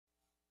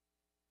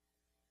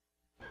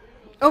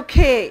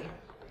Okay,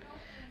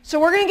 so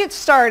we're going to get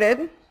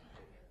started,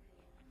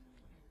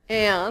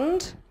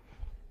 and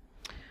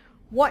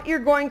what you're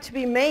going to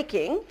be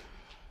making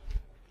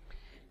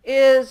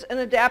is an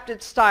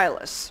adapted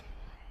stylus.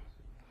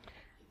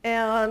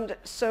 And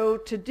so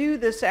to do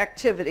this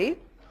activity,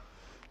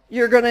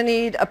 you're going to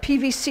need a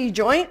PVC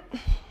joint,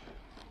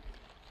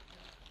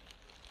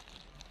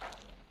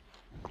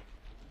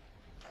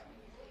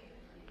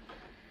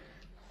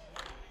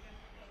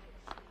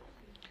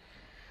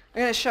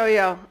 I'm going to show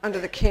you under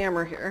the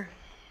camera here.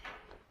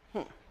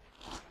 This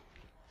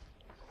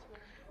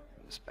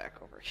back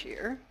over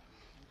here.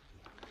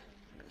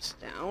 This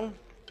down.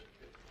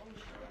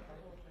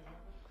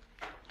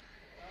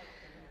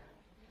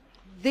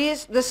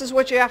 This is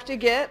what you have to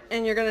get,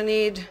 and you're going to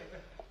need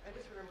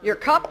your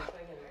cup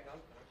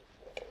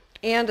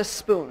and a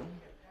spoon.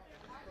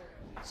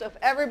 So if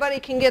everybody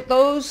can get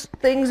those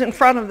things in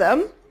front of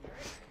them.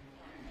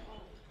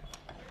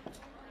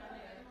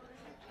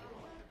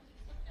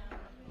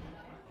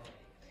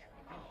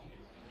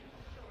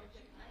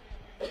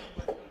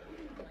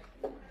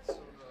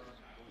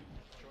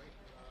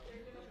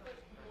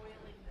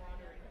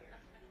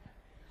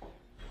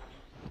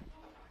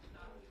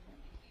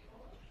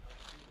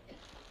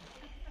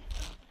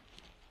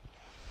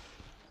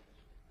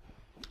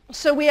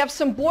 So we have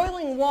some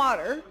boiling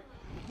water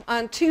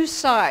on two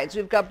sides.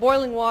 We've got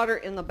boiling water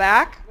in the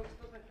back.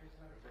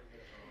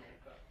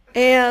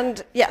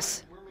 And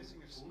yes.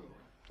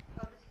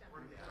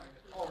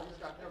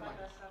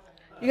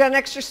 You got an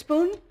extra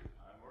spoon?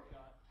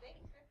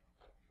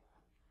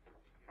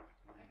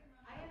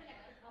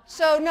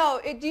 So no,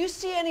 do you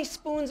see any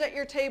spoons at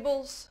your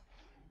tables?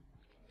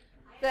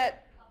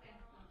 That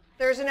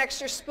there's an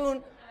extra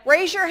spoon?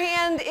 Raise your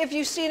hand if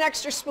you see an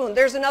extra spoon.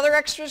 There's another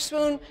extra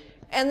spoon.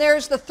 And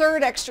there's the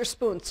third extra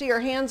spoon. See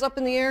your hands up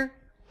in the air?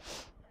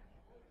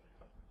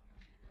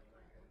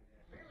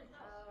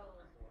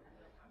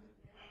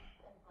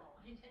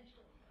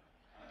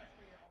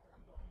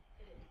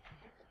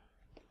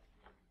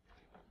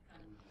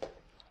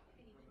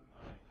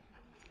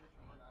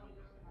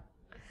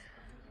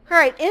 All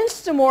right,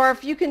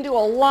 Instamorph, you can do a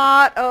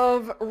lot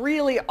of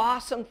really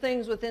awesome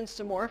things with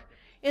Instamorph.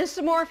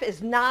 Instamorph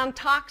is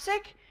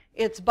non-toxic.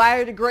 It's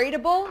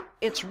biodegradable,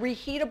 it's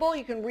reheatable.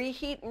 You can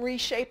reheat and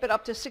reshape it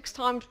up to 6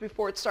 times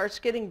before it starts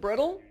getting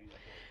brittle.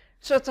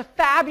 So it's a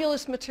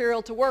fabulous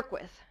material to work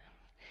with.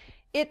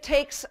 It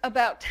takes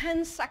about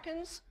 10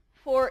 seconds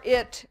for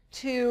it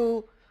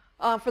to,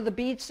 for the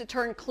beads to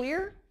turn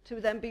clear, to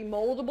then be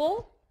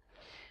moldable.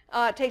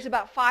 It takes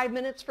about 5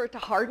 minutes for it to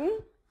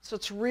harden, so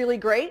it's really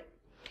great.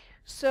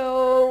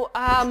 So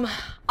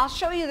I'll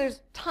show you,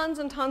 there's tons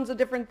and tons of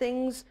different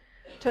things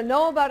to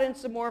know about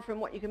Instamorph and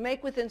what you can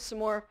make with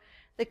Instamorph.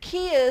 The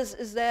key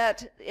is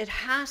that it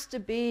has to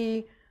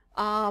be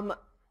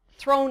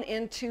thrown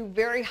into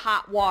very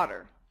hot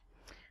water.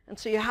 And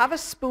so you have a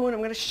spoon. I'm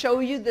going to show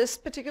you this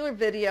particular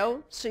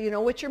video so you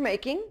know what you're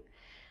making.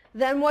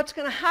 Then what's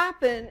going to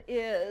happen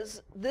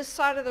is this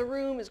side of the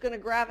room is going to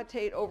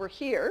gravitate over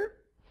here,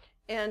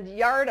 and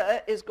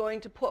Yarda is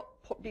going to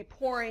be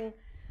pouring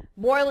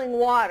boiling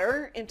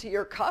water into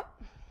your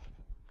cup.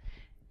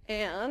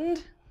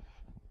 And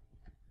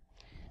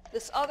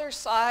this other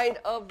side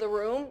of the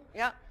room,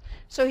 yeah.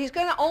 So he's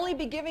going to only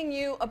be giving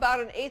you about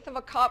 1/8 of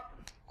a cup,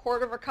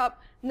 1/4 of a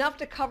cup, enough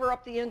to cover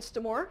up the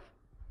Instamorph.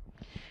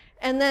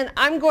 And then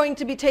I'm going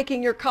to be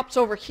taking your cups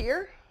over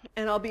here,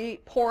 and I'll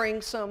be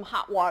pouring some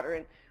hot water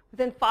in.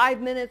 Within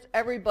 5 minutes,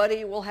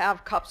 everybody will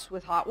have cups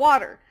with hot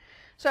water.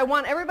 So I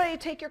want everybody to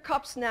take your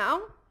cups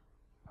now,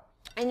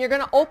 and you're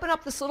going to open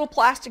up this little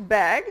plastic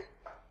bag.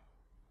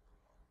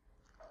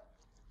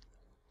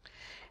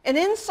 And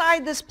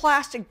inside this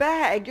plastic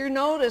bag, you'll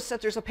notice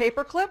that there's a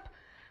paper clip.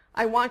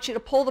 I want you to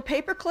pull the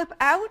paper clip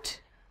out,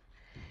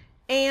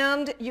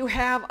 and you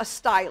have a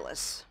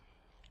stylus.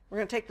 We're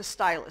going to take the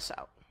stylus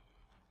out.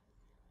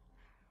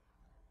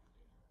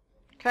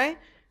 Okay?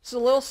 It's a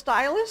little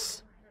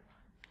stylus.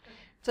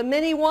 It's a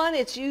mini one.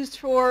 It's used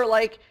for,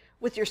 like,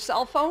 with your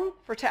cell phone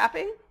for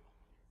tapping.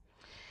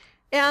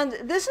 And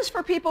this is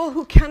for people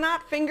who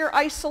cannot finger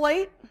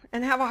isolate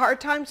and have a hard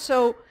time.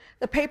 So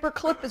the paper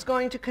clip is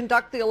going to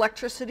conduct the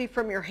electricity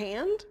from your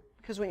hand,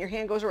 because when your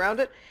hand goes around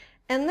it.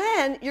 And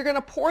then you're going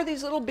to pour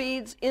these little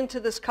beads into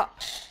this cup.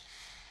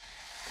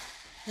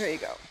 Here you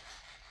go.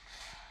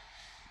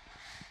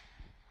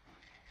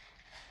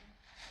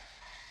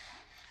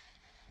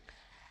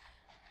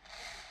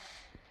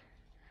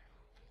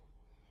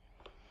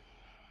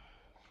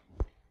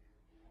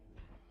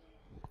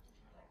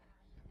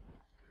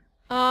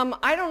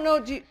 I don't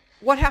know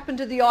what happened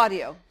to the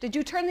audio. Did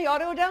you turn the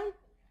audio down?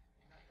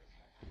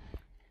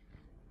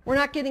 We're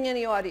not getting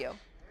any audio.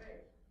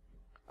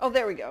 Oh,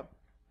 there we go.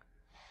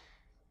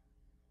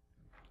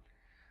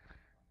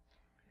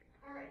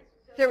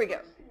 There we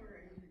go.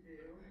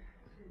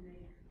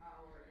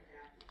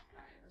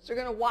 So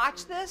we're going to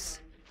watch this.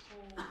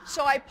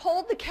 So I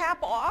pulled the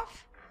cap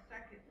off.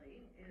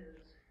 Secondly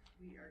is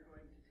we are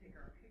going to take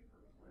our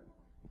paper clip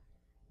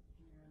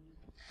and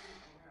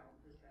around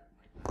this end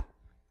like that.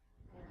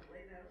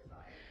 Lay that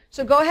aside.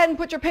 So go ahead and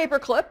put your paper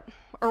clip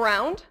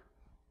around.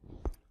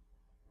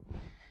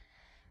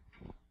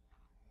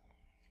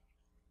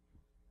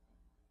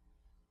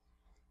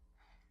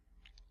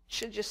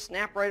 Should just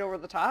snap right over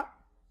the top.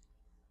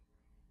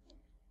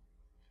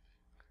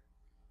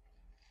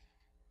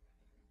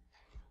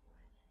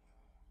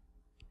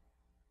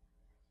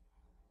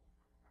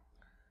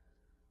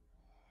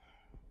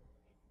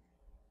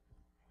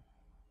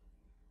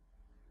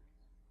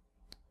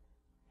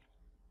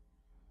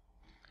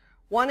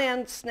 One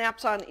end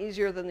snaps on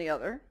easier than the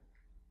other.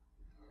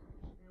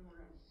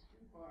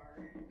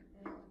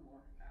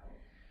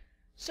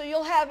 So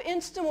you'll have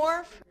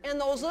Instamorph, and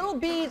those little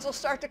beads will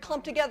start to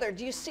clump together.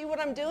 Do you see what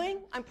I'm doing?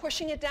 I'm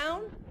pushing it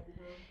down.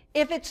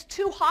 If it's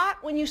too hot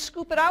when you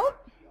scoop it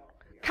out,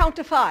 count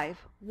to 5.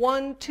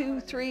 1, 2,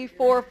 3,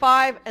 4,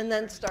 5, and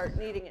then start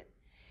kneading it.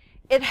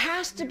 It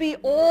has to be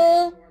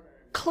all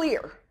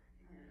clear.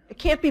 It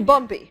can't be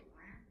bumpy.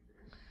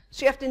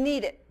 So you have to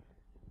knead it.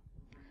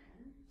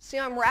 See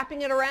how I'm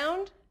wrapping it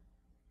around?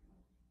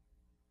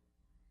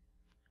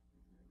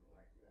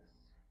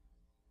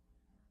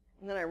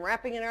 And then I'm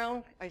wrapping it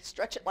around. I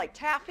stretch it like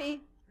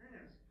taffy.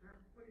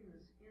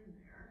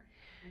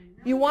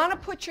 You want to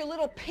put your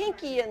little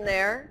pinky in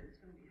there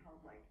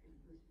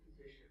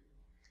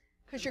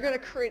because you're going to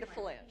create a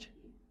phalange.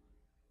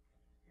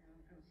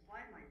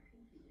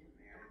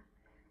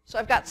 So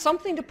I've got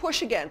something to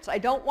push against. I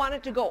don't want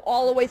it to go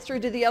all the way through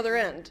to the other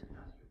end.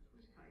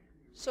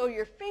 So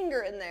your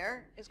finger in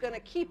there is going to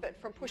keep it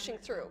from pushing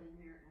through.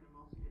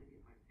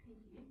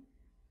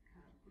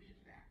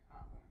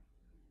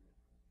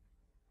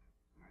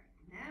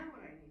 Now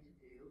what I need to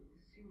do is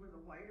see where the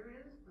wire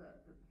is, the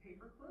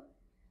paper clip.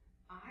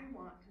 I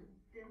want to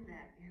thin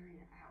that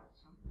area out,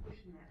 so I'm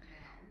pushing that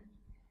down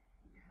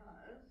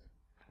because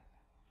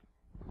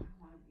I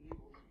want to be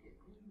able to get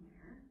in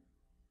there.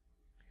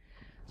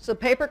 So the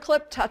paper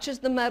clip touches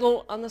the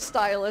metal on the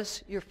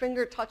stylus. Your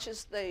finger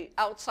touches the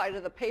outside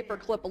of the paper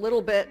clip a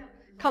little bit,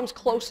 comes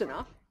close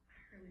enough.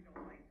 I really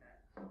don't like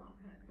that, so I'm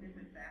going to dip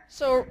it back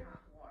So in hot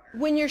water.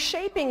 when you're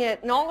shaping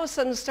it and all of a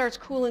sudden it starts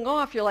cooling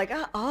off, you're like,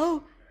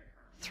 oh,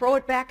 throw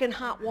it back in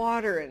hot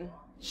water and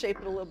shape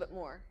it a little bit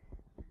more.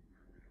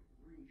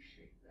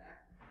 Reshape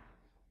that.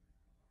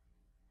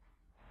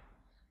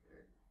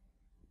 Good.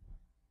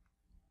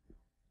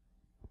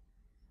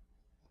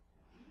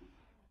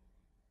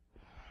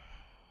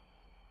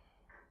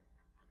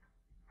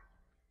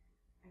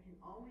 I can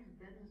always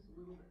bend this a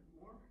little bit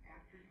more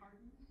after it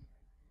hardens.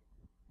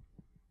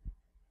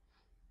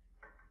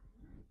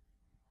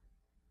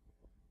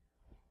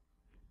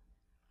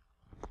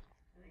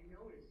 And I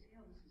notice, see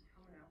how this is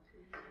coming out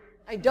too?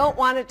 I don't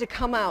want it to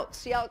come out.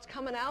 See how it's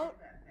coming out?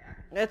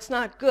 That's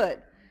not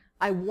good.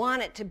 I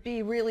want it to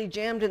be really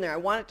jammed in there. I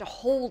want it to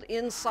hold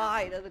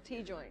inside of the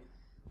T-joint.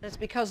 That's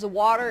because the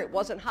water, it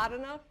wasn't hot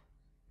enough.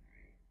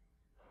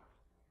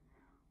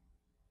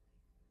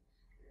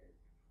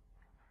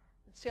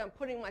 See, I'm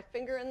putting my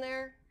finger in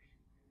there.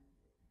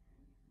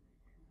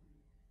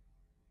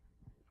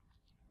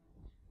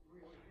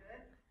 Really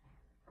good.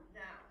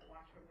 Now,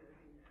 watch what I'm going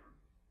to do now.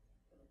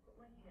 I'm going to put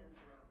my hands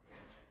around here.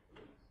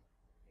 Oops.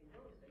 I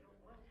notice I don't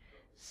want it to go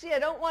See, I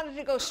don't want it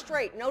to go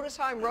straight. Notice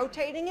how I'm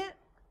rotating it?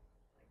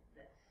 like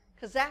this.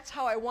 Because that's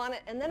how I want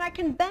it. And then I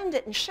can bend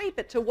it and shape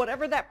it to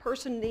whatever that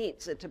person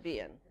needs it to be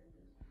in.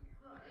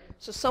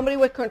 So somebody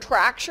with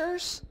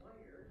contractures,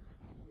 Wire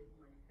with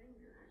my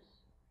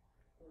fingers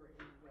or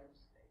in web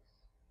space.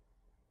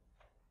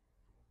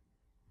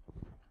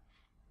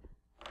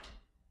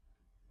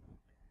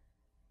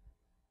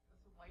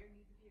 Does the wire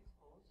need to be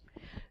exposed?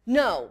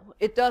 no,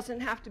 it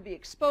doesn't have to be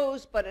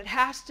exposed, but it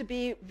has to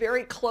be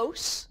very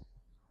close.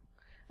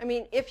 I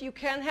mean, if you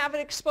can have it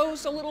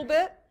exposed a little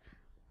bit.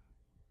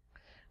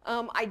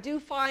 I do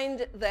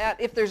find that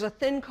if there's a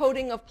thin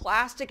coating of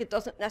plastic, it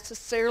doesn't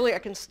necessarily, I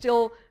can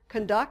still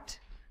conduct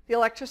the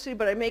electricity,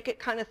 but I make it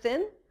kind of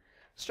thin,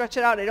 stretch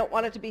it out. I don't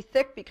want it to be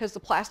thick because the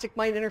plastic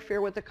might interfere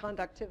with the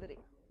conductivity.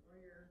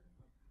 Wire.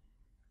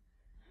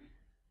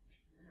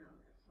 Now,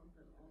 that's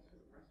something also to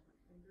rest my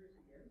fingers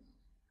against.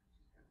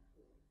 Which is kind of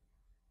cool.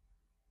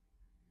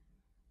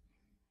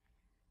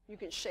 You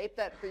can shape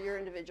that for your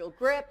individual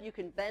grip. You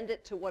can bend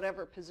it to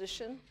whatever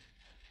position.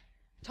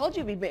 Told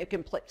you we'd be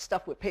making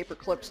stuff with paper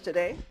clips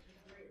today.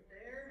 Right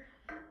there,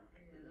 and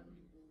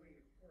we'll wait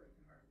for it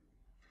to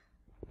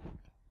harden.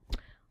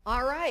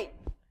 All right.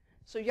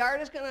 So Yard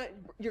is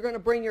you're going to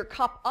bring your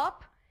cup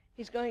up.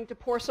 He's going to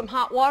pour some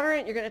hot water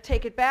in it. You're going to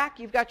take it back.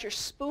 You've got your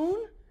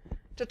spoon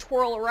to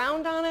twirl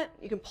around on it.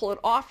 You can pull it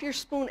off your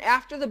spoon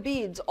after the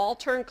beads all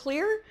turn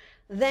clear.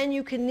 Then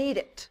you can knead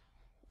it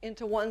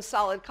into one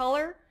solid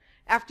color.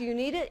 After you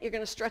knead it, you're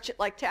going to stretch it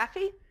like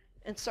taffy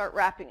and start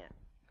wrapping it.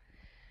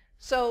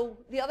 So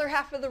the other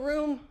half of the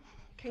room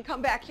can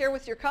come back here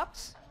with your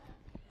cups.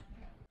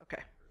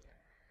 Okay.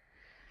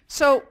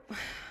 So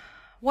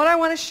what I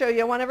want to show you,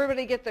 I want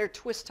everybody to get their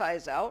twist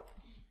ties out.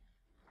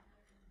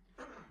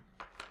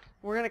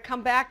 We're going to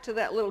come back to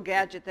that little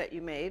gadget that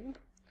you made.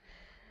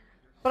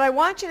 But I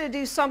want you to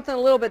do something a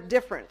little bit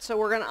different. So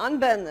we're going to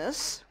unbend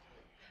this.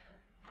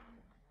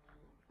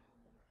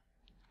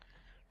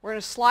 We're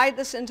going to slide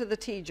this into the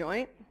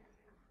T-joint.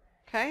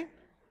 Okay?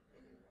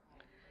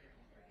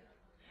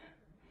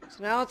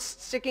 So now it's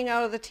sticking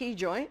out of the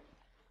T-joint.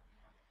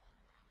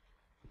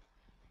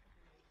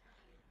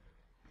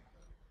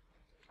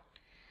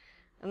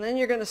 And then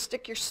you're going to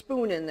stick your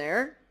spoon in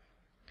there.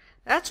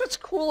 That's what's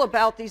cool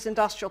about these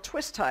industrial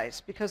twist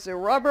ties, because they're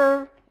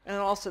rubber and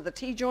also the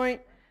T-joint.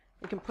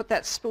 You can put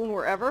that spoon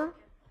wherever.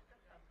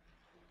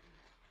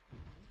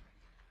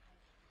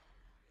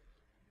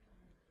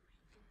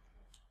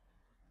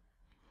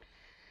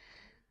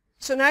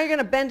 So now you're going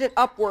to bend it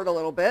upward a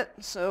little bit.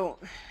 So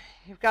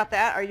you've got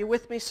that. Are you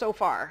with me so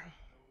far?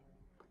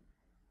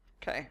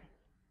 Okay.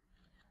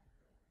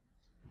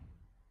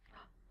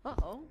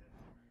 Uh-oh.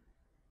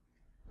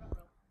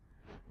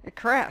 It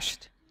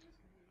crashed.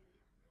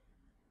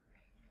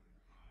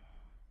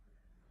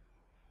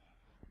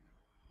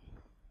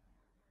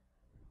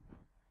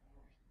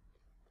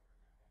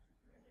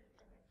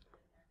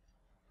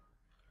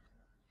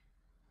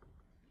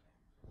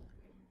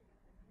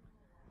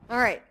 All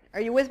right, are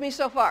you with me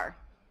so far?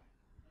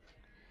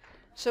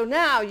 So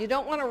now you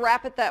don't want to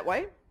wrap it that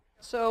way.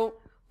 So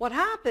what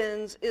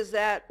happens is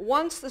that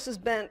once this is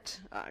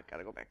bent, I've got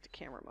to go back to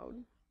camera mode.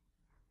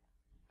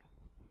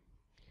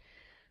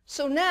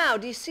 So now,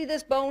 do you see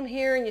this bone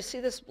here and you see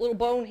this little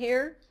bone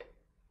here?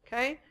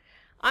 Okay?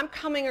 I'm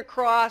coming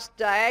across,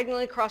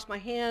 diagonally across my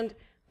hand,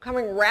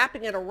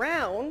 wrapping it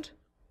around,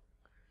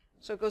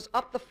 so it goes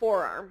up the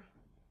forearm.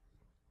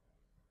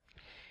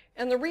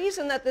 And the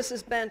reason that this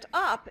is bent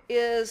up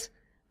is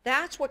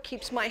that's what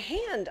keeps my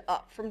hand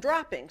up from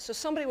dropping. So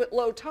somebody with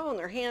low tone,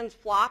 their hand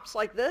flops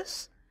like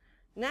this.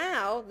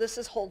 Now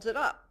this holds it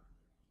up.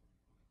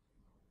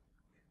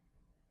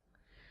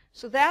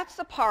 So that's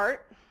the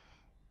part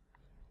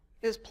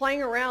is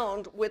playing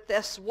around with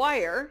this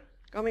wire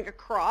going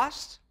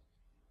across,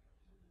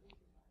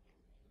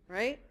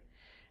 right?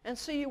 And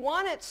so you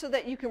want it so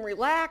that you can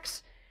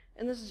relax,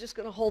 and this is just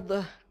going to hold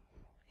the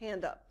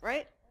hand up,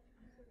 right?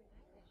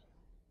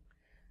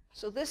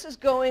 So this is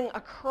going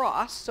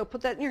across, so put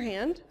that in your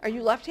hand. Are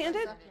you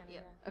left-handed? Yeah.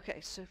 Okay,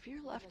 so if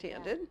you're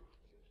left-handed, then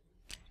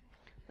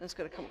it's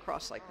going to come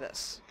across like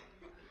this,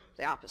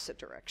 the opposite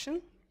direction.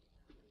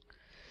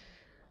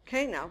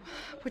 Okay, now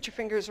put your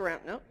fingers around,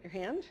 no, your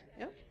hand,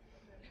 yep,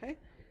 okay.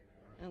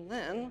 And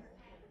then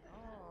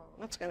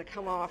that's going to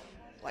come off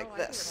like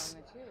this.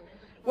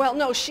 Well,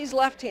 no, she's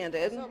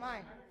left-handed. So am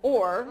I.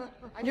 Or,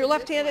 you're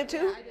left-handed too?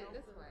 Yeah, I did this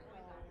way.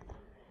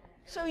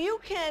 So you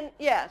can,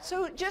 yeah,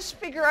 so just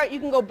figure out, you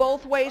can go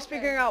both ways,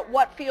 figuring out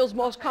what feels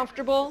most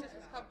comfortable. This is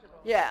comfortable.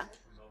 Yeah.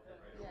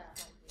 Yeah.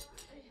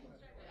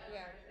 Yeah.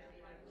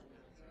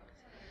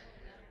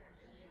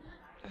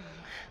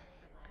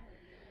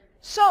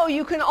 So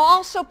you can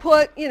also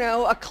put, you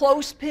know, a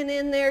clothespin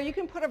in there. You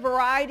can put a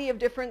variety of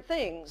different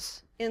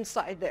things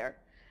inside there.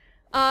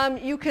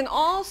 You can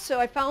also,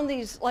 I found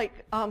these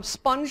like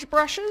sponge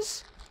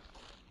brushes.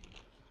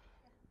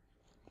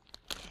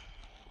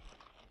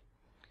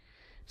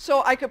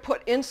 So I could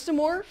put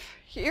Instamorph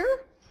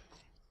here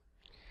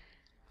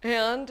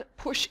and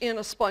push in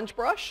a sponge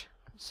brush.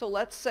 So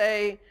let's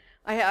say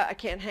I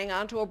can't hang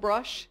on to a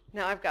brush.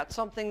 Now I've got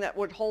something that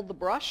would hold the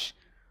brush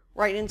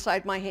right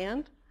inside my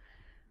hand.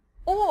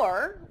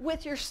 Or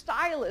with your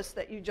stylus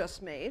that you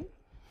just made,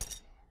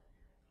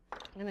 I'm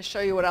going to show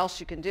you what else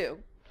you can do,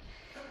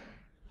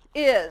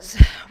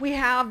 is we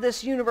have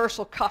this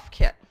universal cuff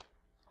kit.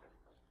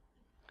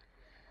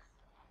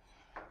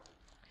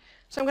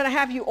 So I'm going to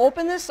have you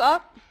open this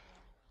up,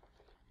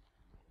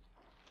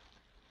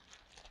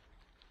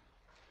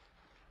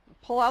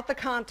 pull out the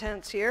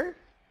contents here.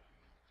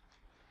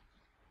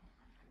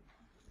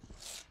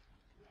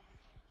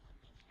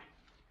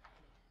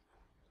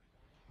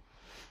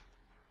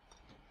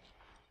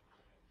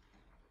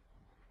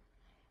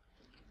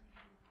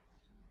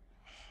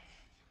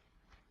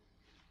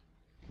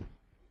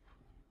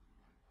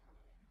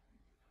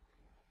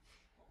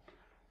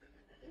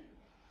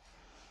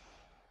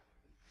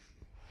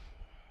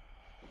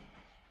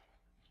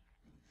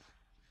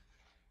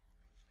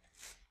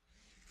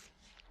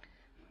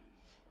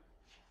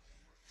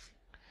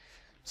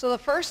 So the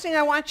first thing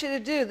I want you to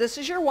do, this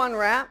is your one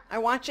wrap. I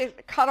want you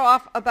to cut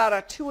off about a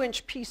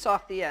 2-inch piece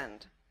off the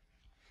end.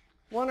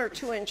 1 or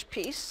 2-inch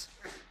piece.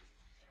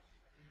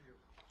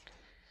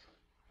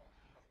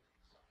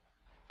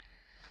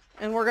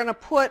 And we're going to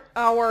put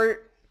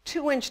our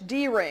 2-inch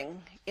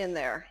D-ring in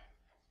there.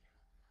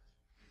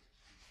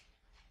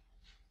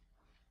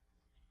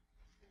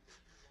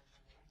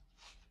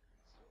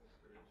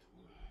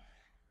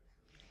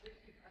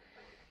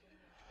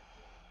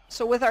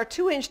 So with our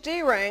 2-inch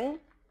D-ring,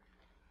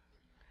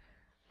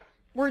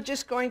 we're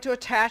just going to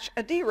attach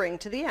a D-ring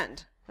to the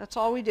end. That's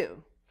all we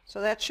do.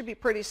 So that should be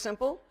pretty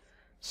simple.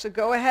 So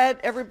go ahead,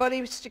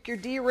 everybody, stick your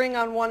D-ring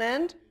on one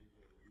end.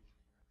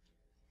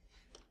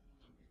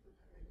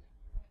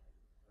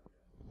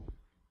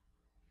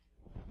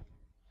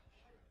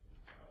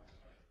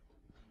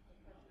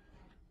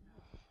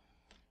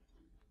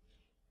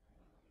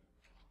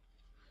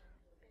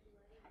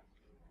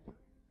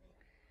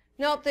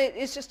 Nope,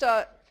 it's just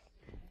a,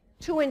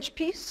 2-inch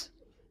piece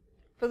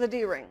for the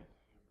D-ring.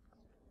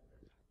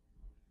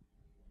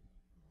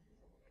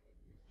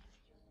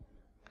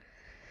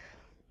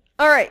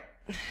 All right.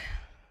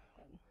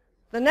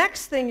 The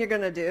next thing you're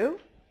going to do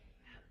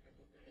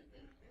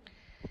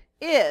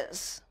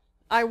is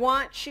I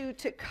want you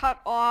to cut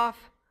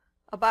off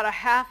about a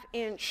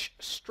 1/2-inch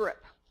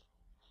strip.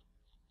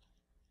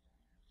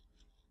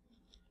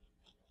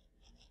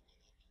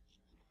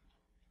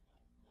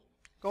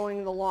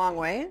 Going the long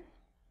way.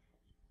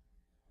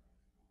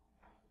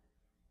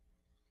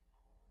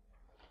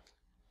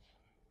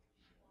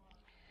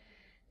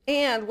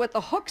 And with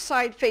the hook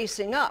side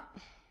facing up,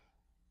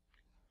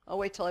 I'll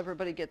wait till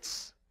everybody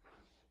gets,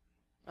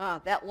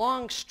 that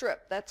long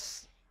strip,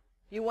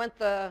 you want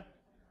the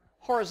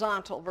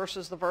horizontal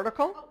versus the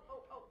vertical.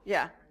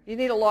 Yeah, you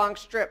need a long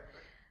strip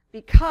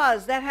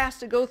because that has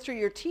to go through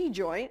your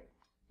T-joint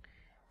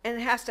and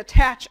it has to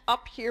attach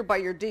up here by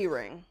your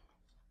D-ring.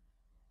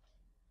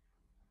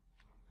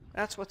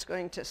 That's what's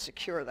going to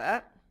secure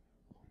that.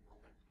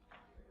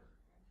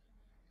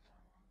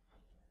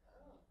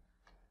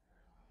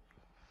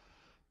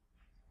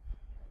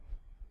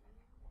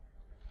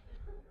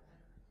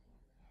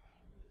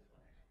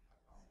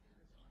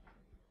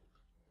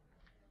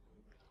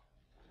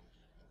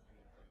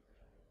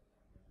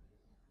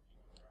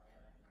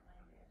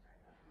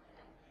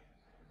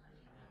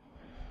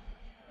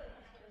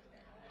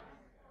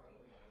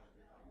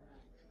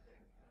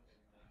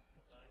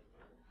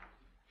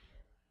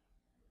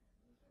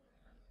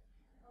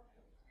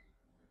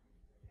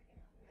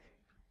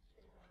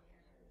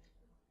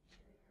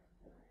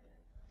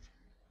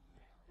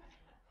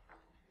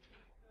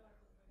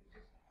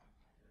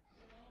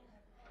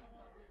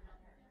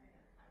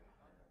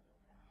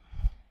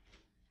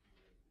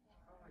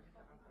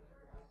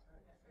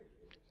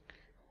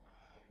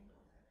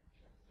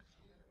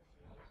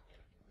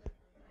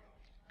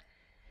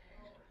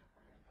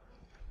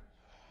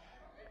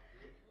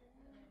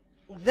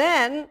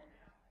 Then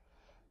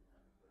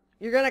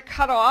you're going to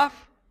cut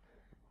off,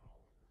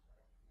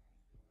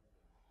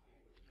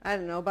 I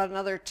don't know, about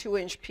another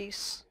 2-inch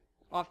piece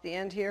off the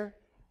end here.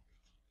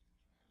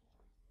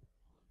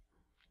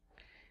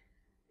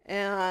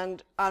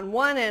 And on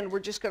one end, we're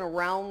just going to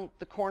round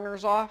the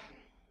corners off.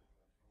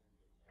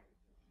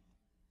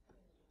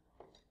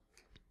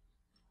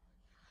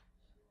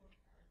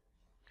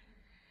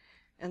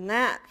 And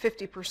that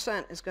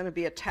 50% is going to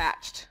be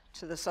attached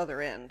to this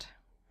other end.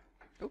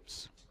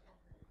 Oops.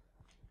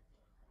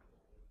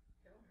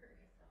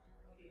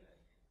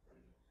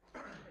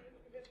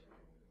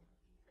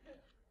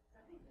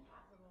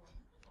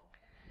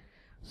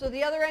 So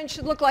the other end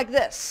should look like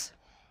this.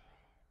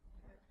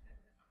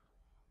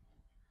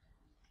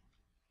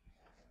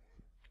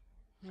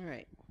 All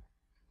right.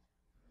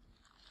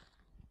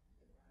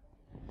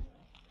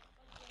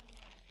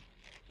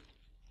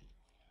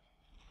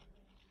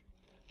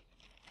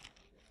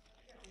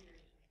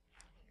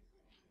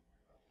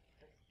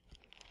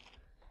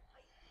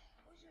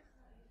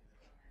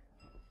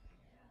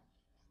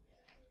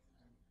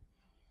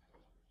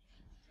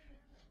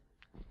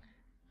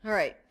 All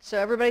right, so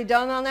everybody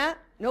done on that?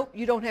 Nope,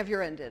 you don't have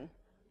your end in.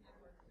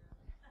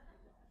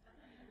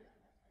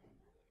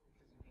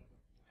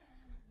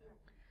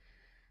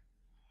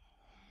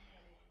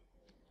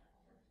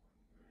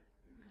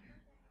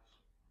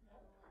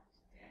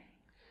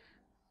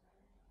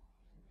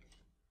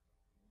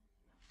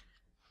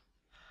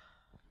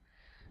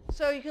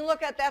 So you can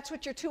look at, that's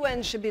what your 2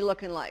 ends should be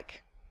looking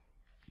like.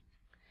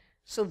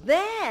 So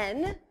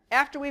then,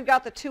 after we've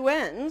got the 2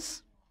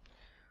 ends,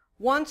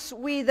 once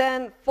we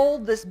then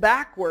fold this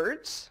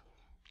backwards,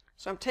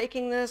 so I'm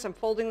taking this, I'm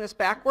folding this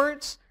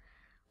backwards.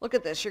 Look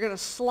at this. You're going to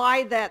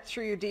slide that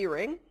through your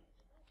D-ring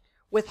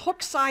with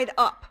hook side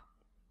up.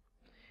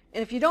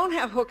 And if you don't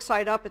have hook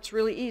side up, it's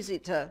really easy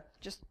to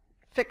just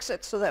fix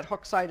it so that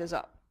hook side is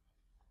up.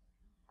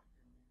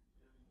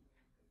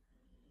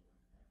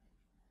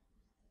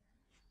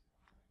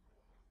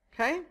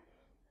 Okay?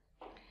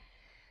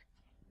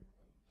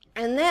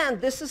 And then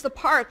this is the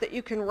part that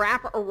you can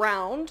wrap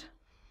around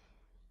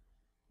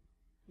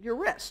your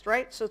wrist,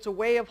 right? So it's a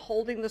way of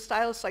holding the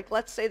stylus. Like,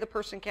 let's say the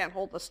person can't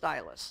hold the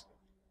stylus.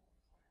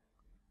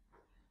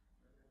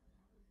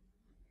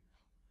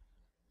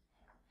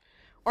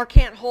 Or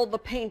can't hold the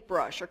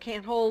paintbrush, or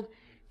can't hold,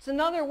 it's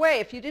another way.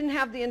 If you didn't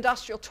have the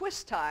industrial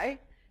twist tie,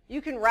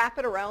 you can wrap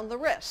it around the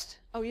wrist.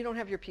 Oh, you don't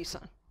have your piece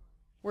on.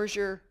 Where's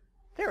your,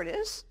 there it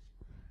is.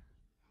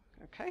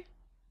 Okay.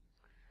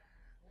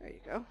 There you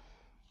go.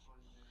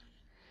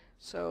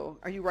 So,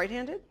 are you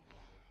right-handed?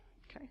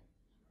 Okay.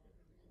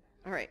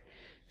 All right.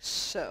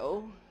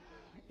 So,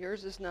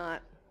 yours is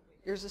not,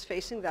 yours is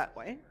facing that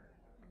way.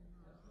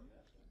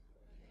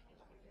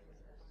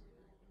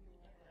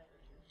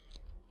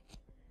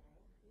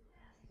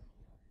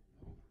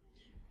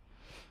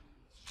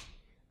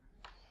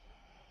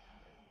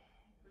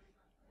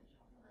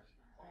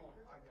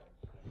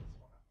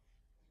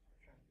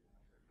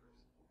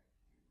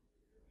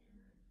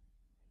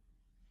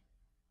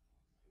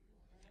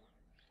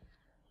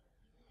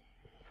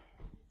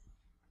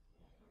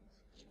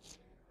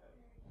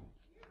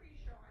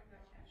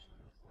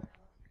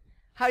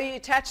 How do you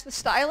attach the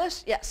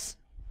stylus? Yes.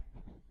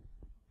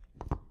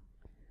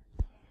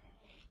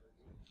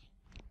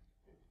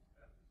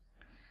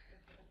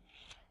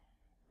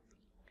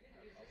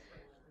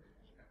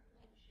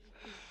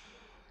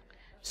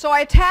 So I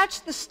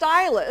attach the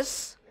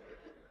stylus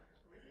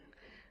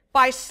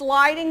by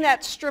sliding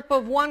that strip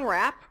of one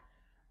wrap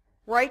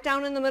right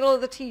down in the middle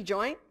of the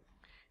T-joint.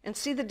 And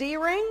see the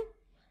D-ring?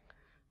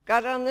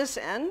 Got it on this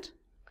end.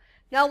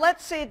 Now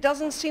let's say it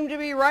doesn't seem to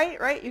be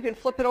right? You can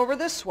flip it over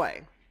this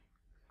way.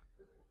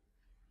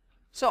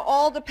 So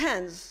all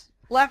depends.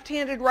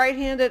 Left-handed,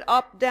 right-handed,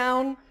 up,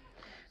 down.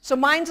 So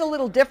mine's a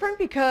little different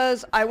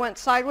because I went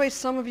sideways.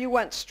 Some of you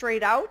went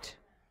straight out.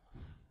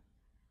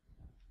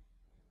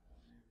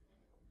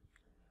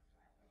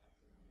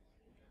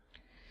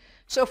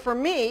 So for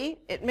me,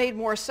 it made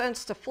more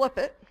sense to flip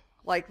it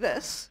like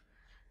this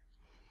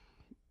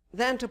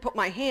than to put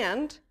my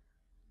hand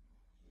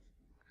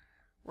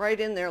right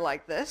in there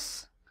like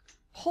this,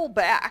 pull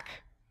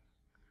back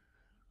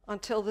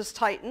until this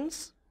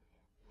tightens.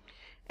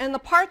 And the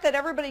part that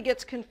everybody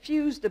gets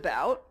confused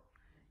about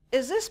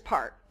is this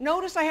part.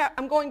 Notice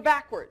I'm going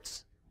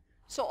backwards.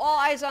 So all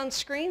eyes on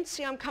screen,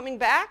 see I'm coming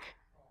back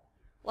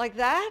like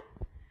that,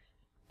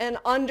 and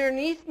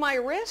underneath my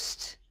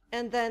wrist,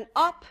 and then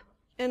up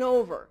and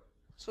over.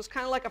 So it's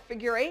kind of like a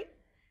figure 8.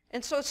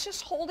 And so it's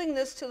just holding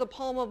this to the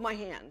palm of my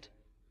hand.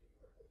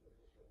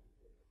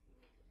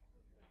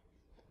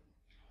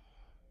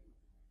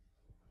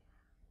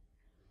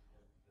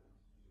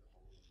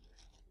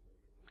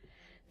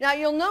 Now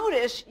you'll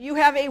notice you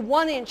have a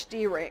 1-inch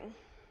D-ring.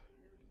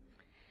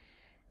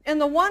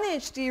 And the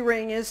 1-inch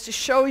D-ring is to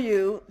show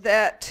you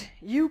that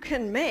you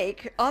can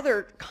make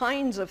other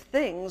kinds of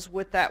things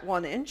with that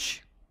 1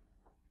 inch.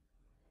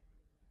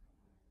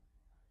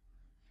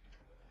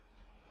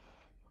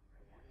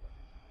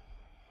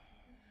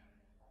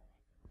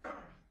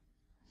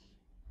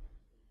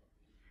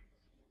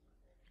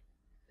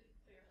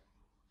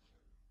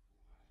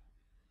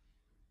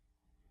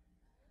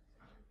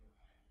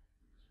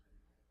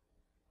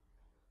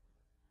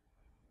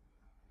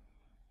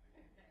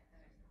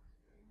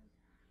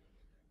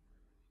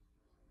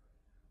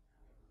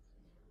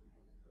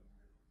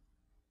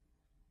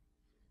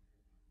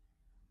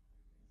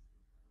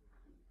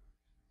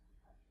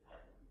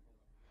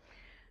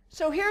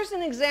 So here's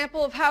an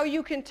example of how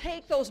you can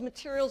take those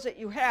materials that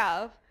you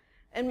have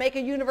and make a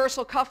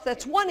universal cuff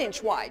that's 1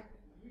 inch wide.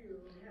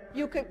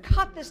 You could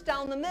cut this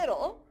down the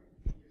middle.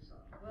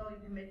 Well, you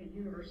can make a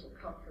universal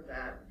cuff for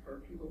that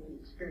for people who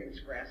experience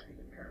grasping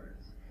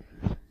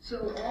impairments.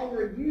 So all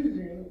we're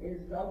using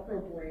is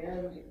Velcro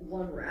brand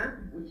 1 wrap,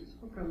 which is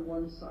hook on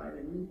one side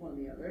and loop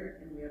on the other,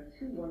 and we have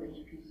 2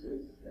 1-inch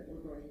pieces that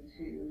we're going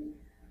to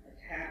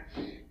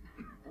attach.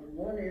 On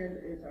one end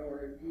is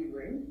our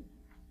D-ring.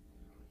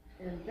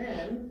 And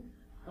then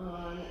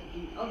on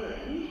the other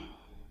end,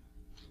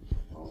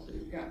 also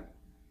you've got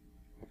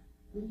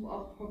loop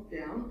up, hook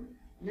down.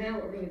 Now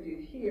what we're going to do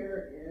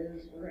here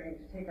is we're going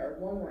to take our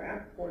 1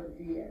 wrap for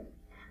the D end,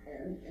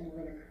 and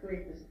we're going to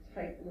create this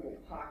tight little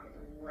pocket.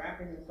 I'm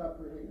wrapping this up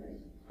really nice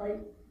and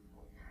tight.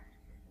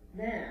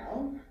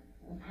 Now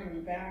I'm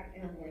coming back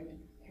and I'm going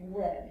to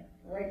thread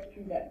right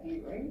through that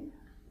D-ring.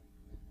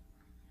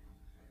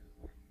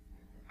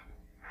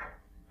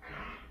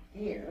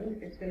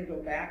 And it's going to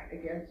go back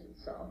against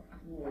itself.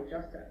 We'll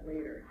adjust that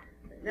later.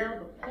 But now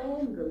the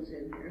palm goes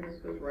in here. This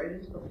goes right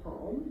into the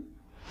palm.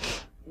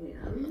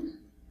 And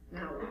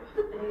now we're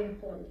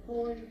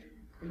pulling.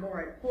 The more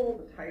I pull,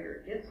 the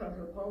tighter it gets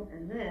onto the palm.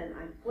 And then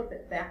I flip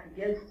it back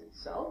against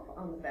itself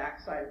on the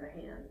back side of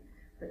the hand.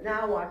 But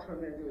now watch what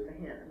I'm going to do with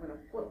the hand. I'm going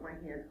to flip my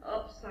hand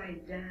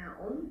upside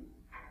down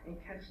and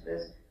catch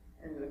this.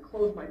 And I'm going to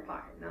close my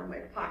pocket. Now my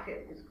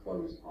pocket is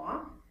closed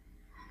off.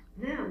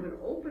 Now I'm going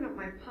to open up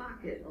my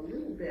pocket a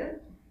little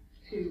bit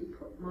to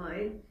put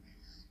my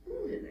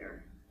spoon in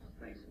there.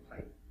 Nice and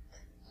tight.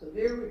 So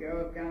there we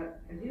go. I've got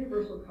a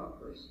universal cuff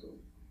for a spoon.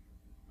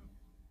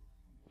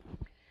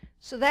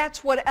 So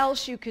that's what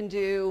else you can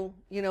do,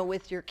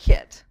 with your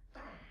kit.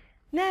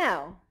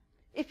 Now,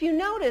 if you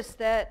notice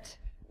that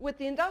with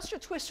the industrial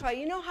twist toy,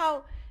 you know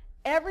how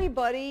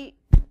everybody's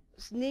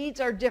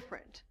needs are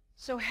different.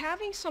 So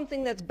having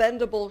something that's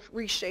bendable,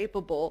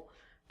 reshapeable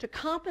to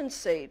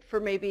compensate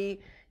for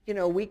maybe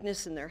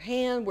weakness in their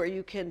hand where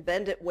you can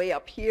bend it way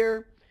up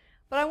here.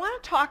 But I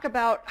want to talk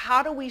about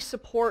how do we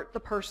support the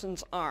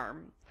person's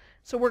arm.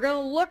 So we're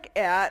going to look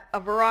at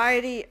a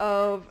variety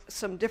of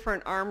some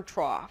different arm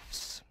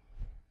troughs.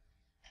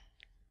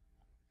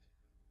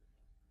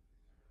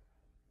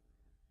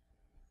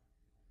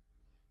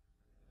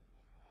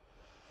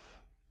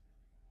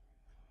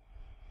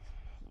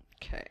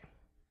 Okay.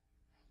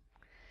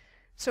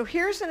 So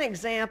here's an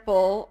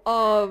example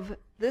of,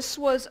 this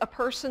was a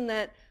person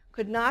that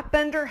could not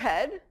bend her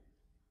head,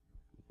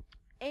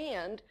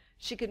 and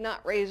she could not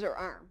raise her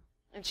arm,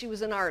 and she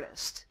was an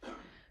artist.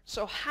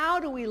 So how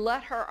do we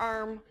let her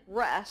arm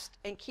rest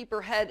and keep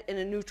her head in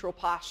a neutral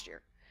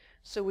posture?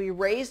 So we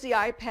raise the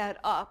iPad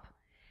up,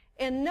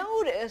 and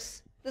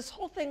notice this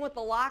whole thing with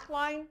the lock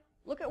line.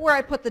 Look at where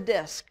I put the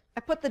disc. I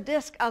put the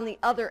disc on the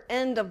other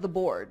end of the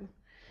board.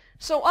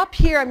 So up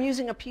here I'm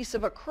using a piece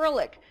of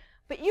acrylic,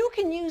 but you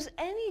can use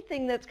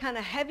anything that's kind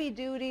of heavy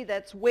duty,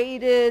 that's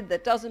weighted,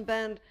 that doesn't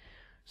bend.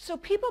 So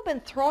people have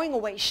been throwing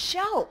away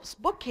shelves,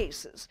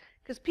 bookcases,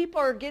 because people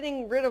are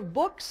getting rid of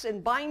books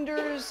and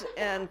binders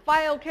and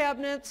file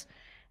cabinets.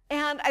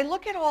 And I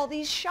look at all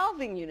these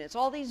shelving units,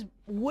 all these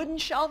wooden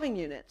shelving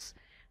units,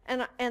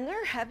 and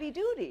they're heavy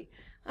duty.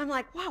 I'm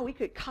like, wow, we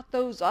could cut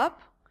those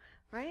up,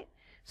 right?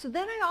 So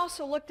then I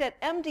also looked at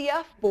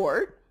MDF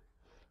board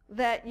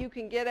that you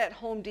can get at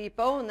Home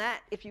Depot, and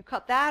that if you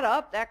cut that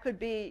up, that could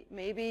be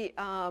maybe,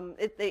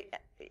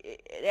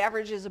 it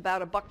averages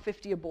about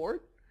 $1.50 a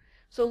board.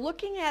 So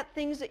looking at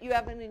things that you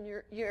have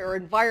in your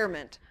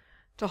environment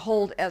to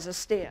hold as a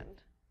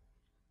stand.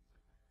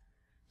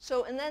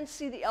 So, and then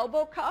see the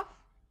elbow cuff.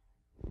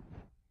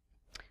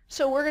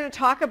 So we're going to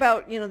talk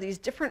about, these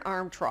different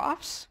arm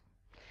troughs.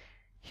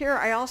 Here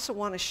I also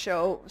want to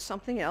show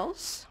something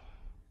else.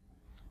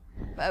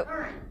 All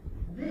right,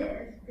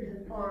 this is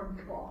an arm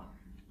trough.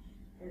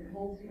 It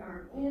holds the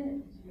arm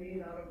in. It's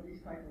made out of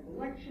recycled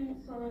election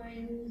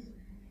signs.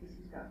 This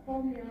has got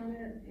foamy on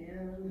it,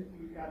 and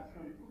you've got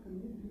some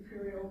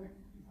material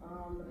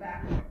on the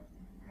back of it,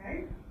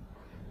 okay?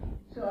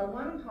 So I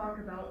want to talk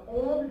about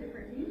all the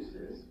different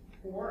uses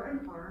for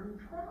an arm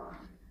trough.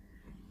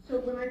 So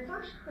when I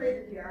first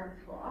created the arm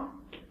trough,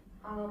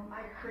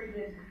 I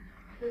created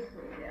this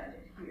little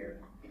gadget here.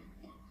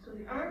 So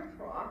the arm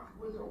trough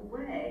was a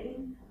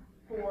way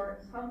for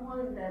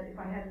someone that if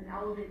I had an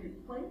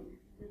elevated plate,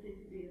 that they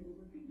could be able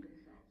to feed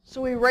themselves. So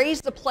we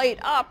raise the plate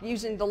up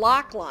using the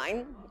lock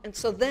line, and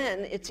so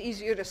then it's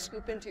easier to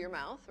scoop into your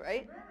mouth,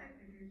 right? Then I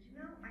figured,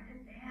 I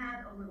could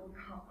add a little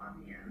cup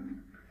on the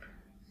end.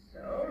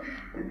 So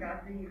I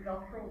got the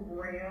Velcro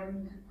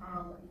brand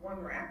one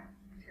wrap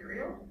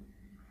material,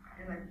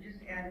 and I just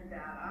added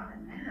that on,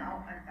 and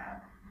now I've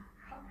got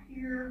a cup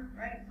here,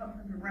 right,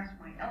 something to rest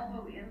my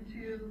elbow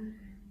into,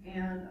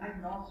 and I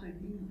can also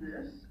use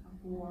this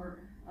for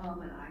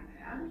an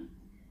iPad.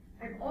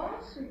 I've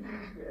also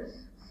used this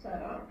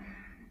setup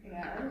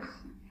as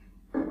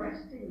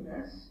resting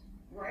this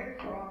right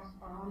across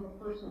on the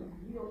person's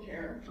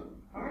wheelchair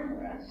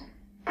armrest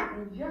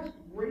and just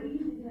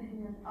raising the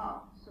hand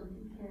up so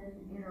he can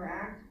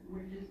interact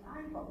with his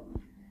iPhone.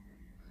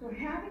 So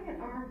having an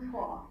arm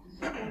trough to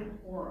support the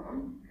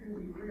forearm can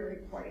be really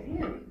quite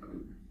handy.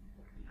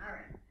 All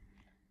right.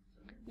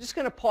 I'm just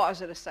going to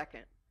pause it a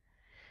second.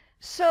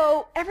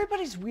 So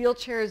everybody's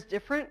wheelchair is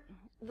different.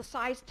 The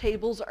size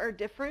tables are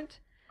different.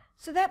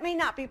 So that may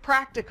not be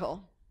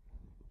practical.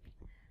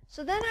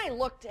 So then I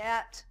looked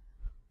at,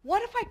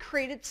 what if I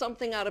created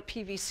something out of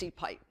PVC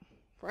pipe,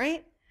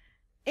 right?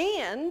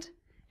 And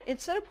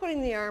instead of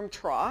putting the arm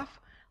trough,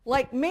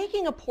 like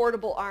making a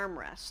portable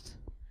armrest.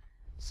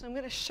 So I'm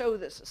going to show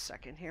this a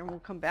second here, and we'll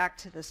come back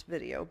to this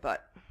video,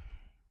 but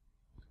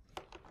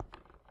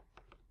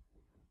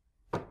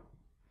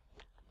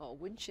oh,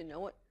 wouldn't you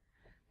know it?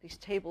 These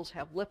tables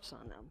have lips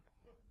on them.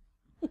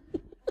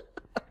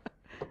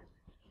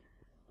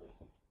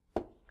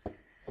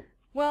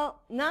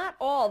 Well, not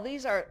all.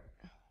 These are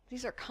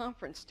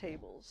conference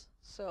tables.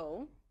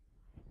 So,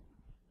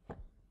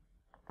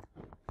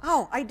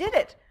 oh, I did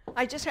it.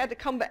 I just had to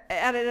come back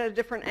at it at a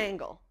different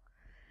angle.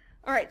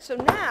 All right, so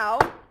now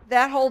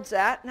that holds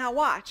that. Now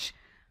watch.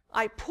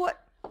 I put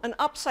an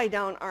upside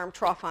down arm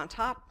trough on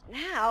top.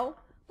 Now,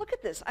 look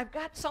at this. I've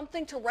got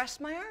something to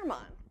rest my arm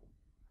on,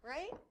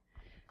 right?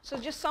 So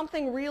just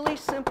something really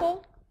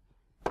simple.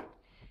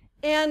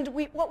 And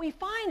what we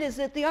find is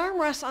that the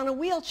armrests on a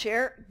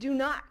wheelchair do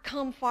not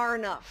come far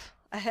enough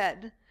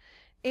ahead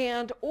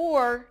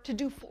or to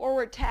do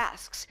forward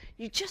tasks.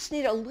 You just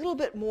need a little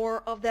bit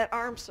more of that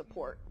arm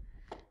support.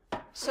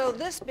 So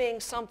this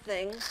being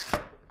something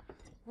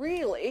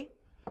really,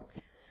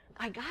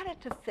 I got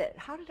it to fit.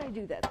 How did I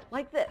do that?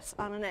 Like this,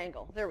 on an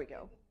angle. There we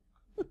go.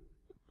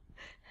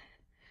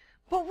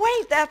 But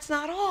wait, that's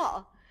not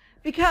all.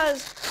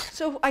 Because,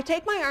 so I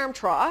take my arm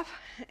trough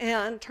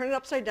and turn it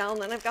upside down,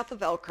 then I've got the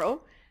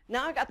Velcro.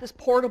 Now I've got this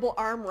portable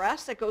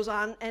armrest that goes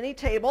on any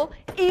table,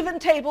 even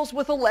tables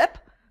with a lip.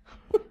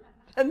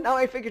 And now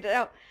I figured it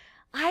out.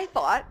 I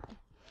thought,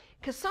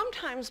 because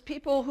sometimes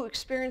people who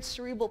experience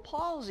cerebral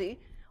palsy,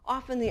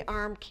 often the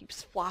arm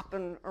keeps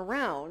flopping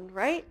around,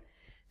 right?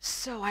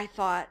 So I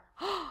thought,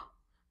 oh,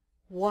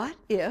 what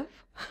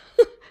if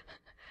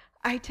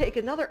I take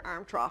another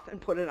arm trough and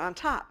put it on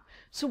top?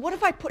 So what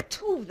if I put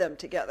two of them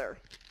together?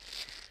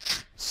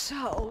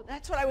 So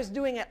that's what I was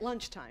doing at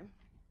lunchtime.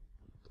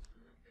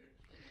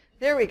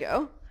 There we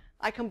go.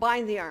 I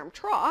combined the arm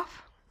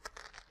trough.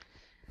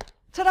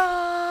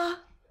 Ta-da!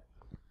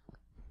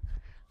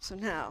 So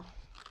now,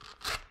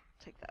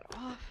 take that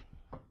off.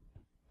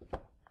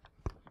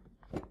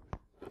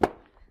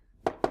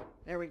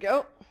 There we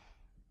go.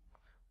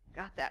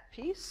 Got that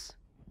piece.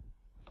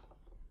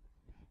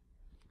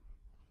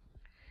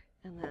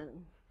 And then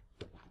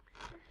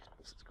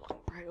this is going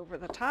right over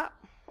the top.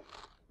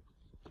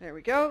 There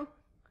we go.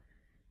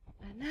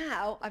 And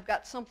now I've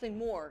got something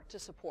more to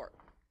support.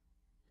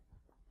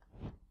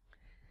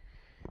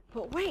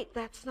 But wait,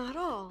 that's not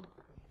all.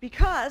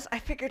 Because I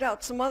figured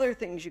out some other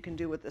things you can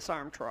do with this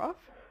arm trough.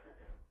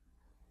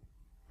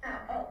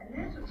 Oh, and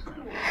that's what's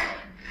cool about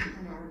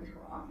an arm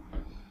trough,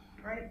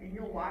 right? And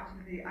you'll watch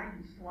the video. I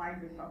can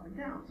slide this up and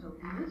down. So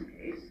in this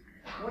case,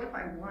 what if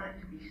I want it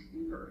to be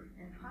steeper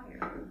and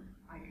higher?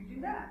 I can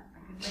do that.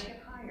 I can make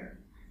it higher.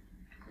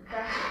 But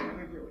that's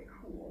really, really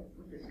cool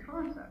with this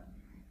concept.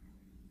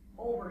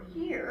 Over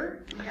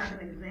here, we have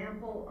an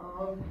example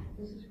of,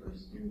 this is for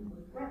students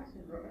with Rett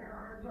syndrome. Their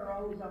arms are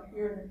always up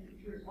here, and the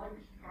teacher's like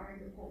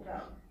trying to pull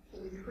down. So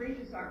we create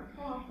this arm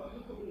trough, but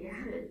look what we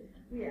added.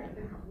 We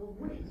added a couple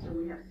of weights, so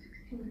we have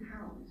 16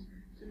 pounds.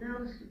 So now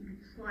the student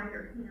can slide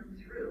her hand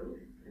through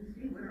and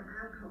see when her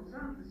arm comes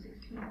up, the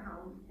 16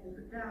 pounds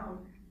pulls it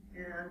down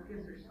and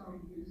gives her some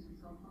use and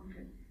some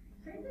function.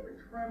 Same thing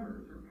with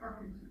tremors or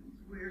Parkinson's,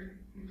 where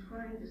you're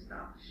trying to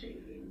stop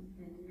shaking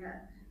and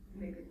yet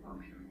make it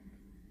function.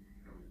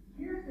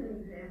 Here's an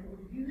example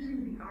of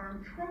using the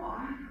arm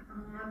trough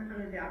on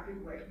an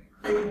adaptive weight.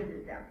 Creating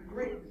an adaptive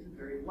weight. This is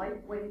very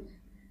lightweight,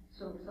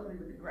 so for somebody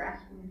with a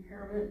grasping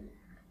impairment.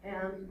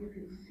 And you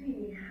can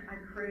see I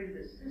created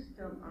a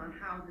system on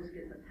how this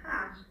gets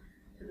attached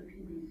to the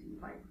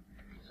PVC pipe.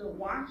 So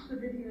watch the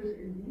videos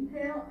in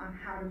detail on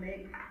how to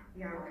make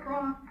the arm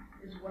trough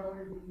as well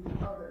as these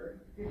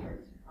other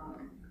different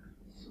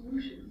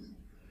solutions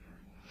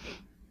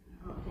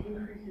to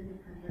increase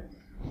independence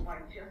by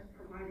just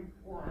providing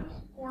forearm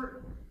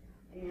support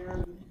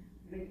and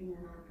making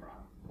an arm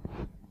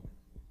trough.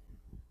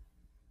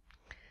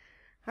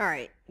 All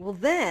right. Well,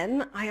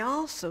 then I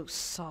also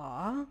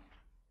saw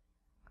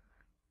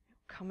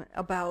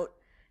about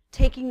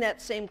taking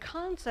that same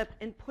concept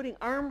and putting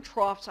arm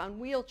troughs on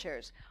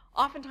wheelchairs.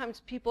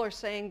 Oftentimes people are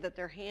saying that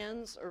their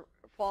hands are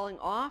falling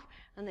off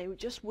and they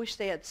just wish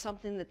they had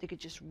something that they could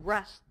just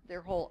rest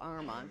their whole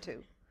arm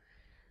onto.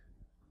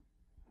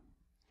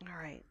 All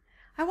right.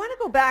 I want to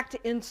go back to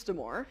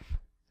Instamorph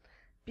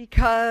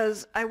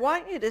because I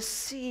want you to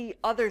see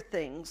other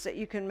things that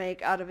you can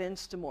make out of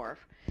Instamorph.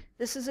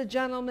 This is a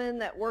gentleman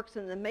that works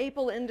in the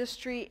maple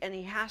industry, and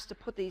he has to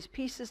put these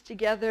pieces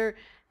together,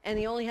 and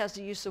he only has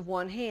the use of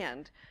one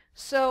hand.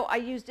 So I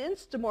used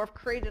Instamorph,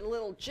 created a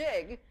little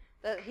jig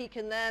that he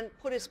can then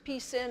put his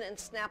piece in and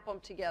snap them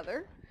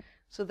together.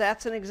 So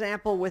that's an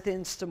example with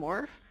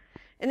Instamorph.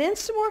 And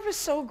Instamorph is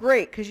so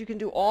great because you can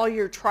do all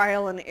your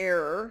trial and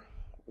error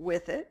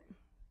with it.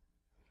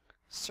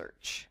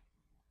 Search.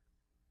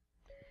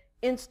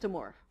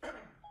 Instamorph.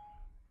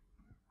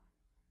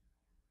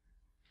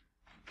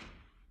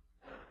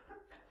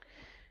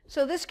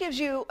 So this gives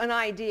you an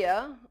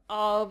idea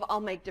of, I'll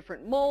make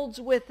different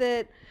molds with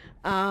it.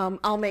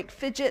 I'll make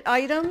fidget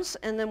items,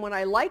 and then when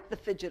I like the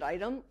fidget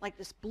item, like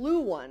this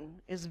blue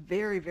one is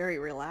very, very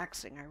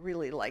relaxing. I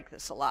really like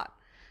this a lot.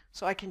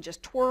 So I can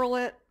just twirl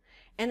it,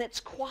 and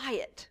it's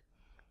quiet.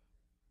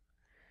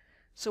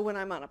 So when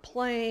I'm on a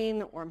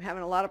plane or I'm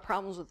having a lot of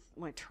problems with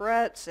my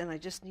Tourette's and I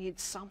just need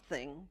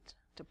something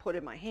to put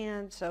in my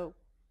hand, so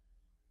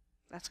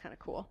that's kind of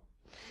cool.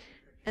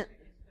 And,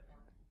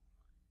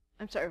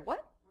 I'm sorry,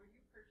 what?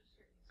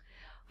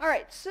 All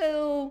right,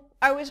 so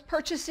I was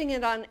purchasing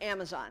it on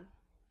Amazon.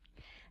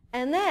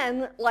 And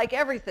then, like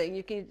everything,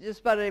 you can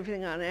just about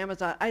everything on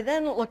Amazon, I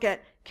then look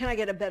at, can I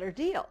get a better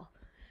deal?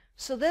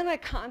 So then I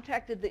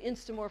contacted the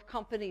Instamorph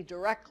company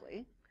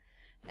directly,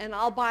 and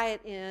I'll buy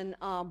it in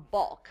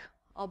bulk.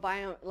 I'll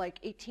buy like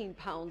 18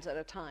 pounds at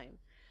a time.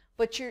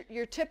 But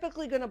you're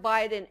typically going to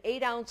buy it in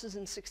 8 ounces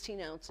and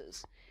 16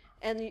 ounces.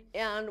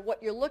 And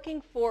what you're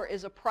looking for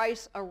is a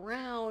price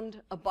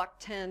around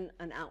 $1.10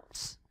 an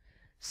ounce.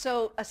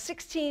 So a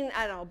 16,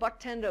 I don't know,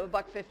 $1.10 to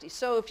 $1.50.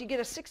 So if you get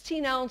a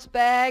 16-ounce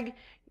bag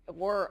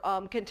or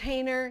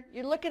container,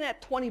 you're looking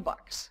at 20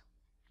 bucks.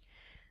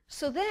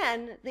 So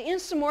then the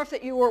Instamorph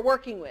that you were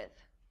working with,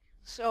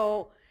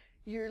 so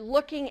you're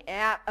looking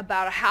at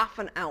about a half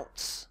an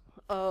ounce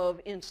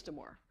of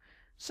Instamorph.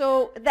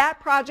 So that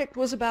project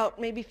was about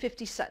maybe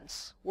 50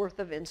 cents worth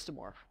of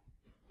Instamorph.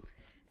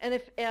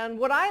 And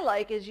what I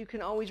like is you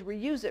can always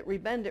reuse it,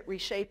 rebend it,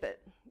 reshape it,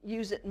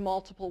 use it in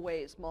multiple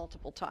ways,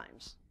 multiple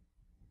times.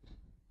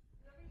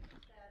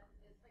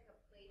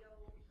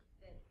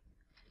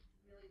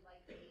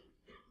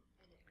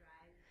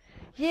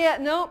 Yeah,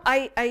 no,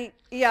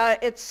 yeah,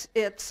 it's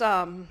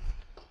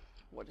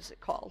what is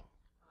it called?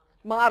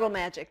 Model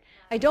Magic.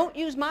 I don't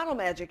use Model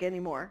Magic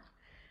anymore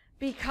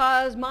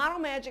because Model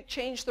Magic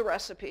changed the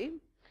recipe.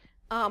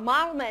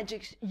 Model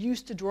Magic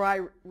used to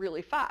dry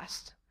really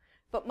fast,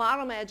 but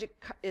Model Magic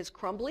is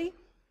crumbly.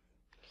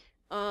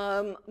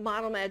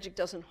 Model Magic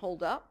doesn't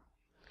hold up.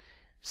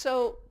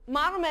 So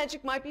Model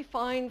Magic might be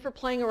fine for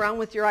playing around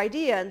with your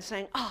idea and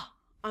saying,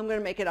 I'm going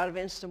to make it out of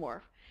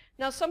Instamorph.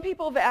 Now, some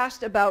people have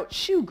asked about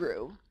shoe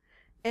glue,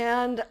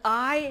 and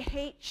I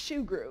hate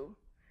shoe glue.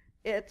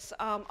 It's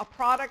a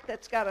product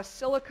that's got a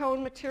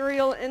silicone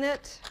material in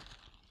it.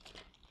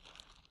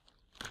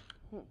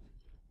 I'm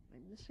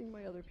missing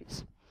my other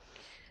piece.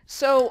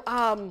 So,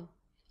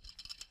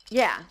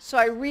 yeah, so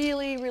I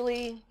really,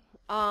 really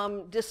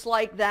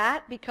dislike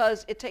that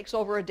because it takes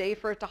over a day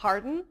for it to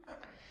harden.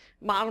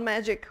 Model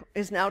Magic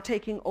is now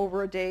taking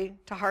over a day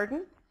to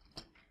harden.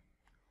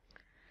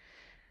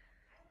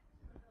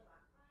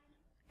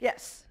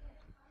 Yes.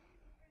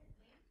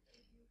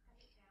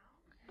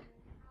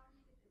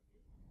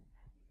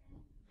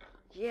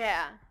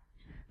 Yeah.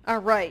 All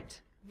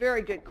right.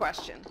 Very good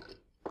question.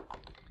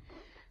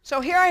 So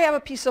here I have a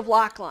piece of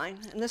lock line,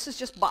 and this is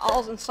just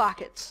balls and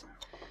sockets.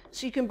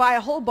 So you can buy a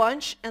whole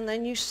bunch, and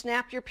then you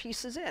snap your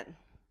pieces in.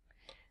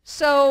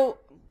 So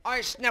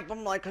I snap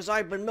them like, because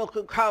I've been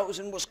milking cows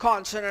in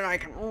Wisconsin, and I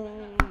can,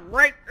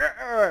 right.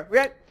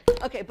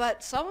 Okay,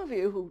 but some of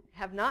you who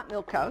have not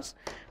milked cows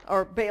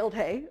or baled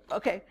hay,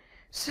 okay,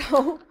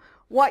 so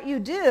what you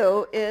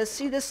do is,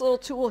 see this little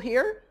tool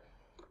here?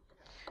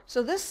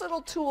 So this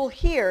little tool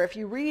here, if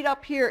you read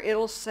up here,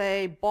 it'll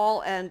say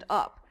ball end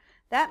up.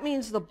 That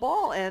means the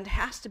ball end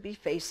has to be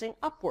facing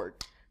upward.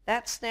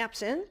 That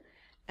snaps in,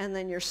 and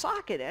then your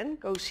socket end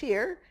goes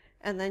here,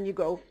 and then you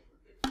go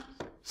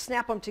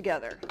snap them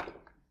together.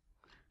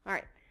 All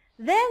right.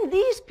 Then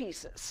these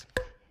pieces.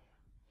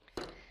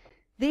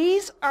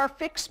 These are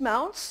fixed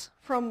mounts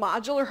from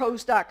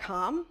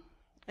modularhose.com,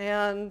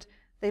 and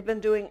they've been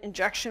doing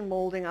injection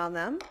molding on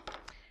them.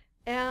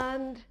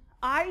 And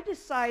I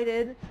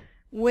decided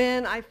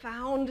when I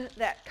found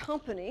that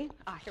company,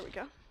 here we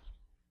go,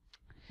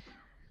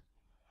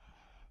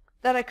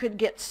 that I could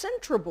get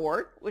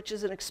Centraboard, which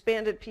is an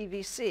expanded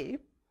PVC.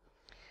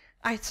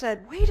 I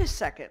said, wait a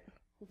second,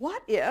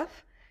 what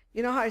if,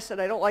 you know how I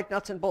said I don't like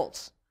nuts and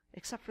bolts,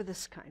 except for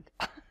this kind.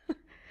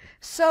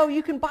 So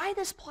you can buy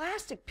this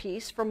plastic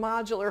piece from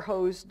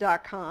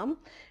modularhose.com,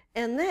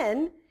 and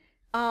then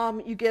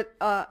you get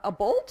a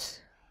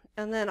bolt,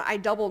 and then I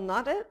double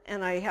nut it,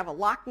 and I have a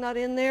lock nut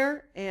in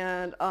there,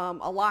 and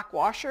a lock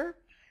washer,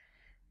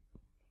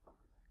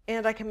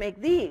 and I can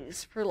make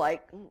these for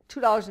like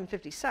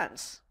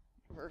 $2.50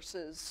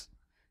 versus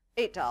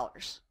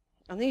 $8.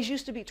 And these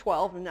used to be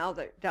 $12, and now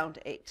they're down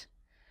to $8.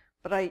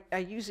 But I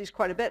use these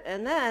quite a bit.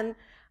 And then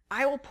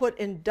I will put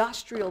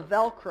industrial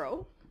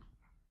Velcro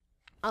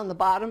on the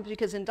bottom,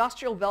 because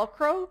industrial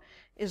Velcro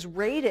is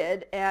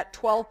rated at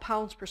 12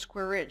 pounds per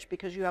square inch,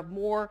 because you have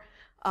more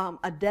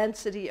a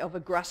density of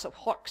aggressive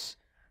hooks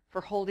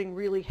for holding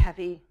really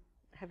heavy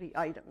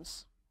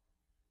items.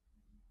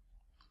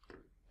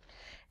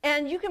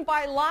 And you can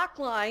buy lock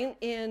line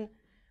in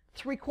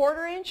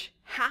 3/4 inch,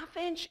 1/2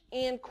 inch,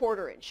 and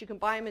 1/4 inch. You can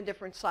buy them in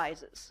different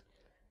sizes.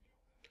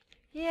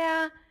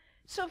 Yeah.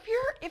 So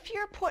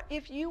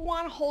if you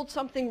want to hold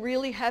something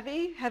really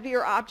heavy,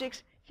 heavier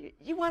objects,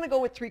 you want to go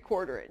with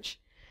 3/4 inch.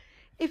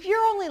 If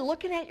you're only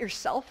looking at your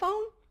cell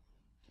phone,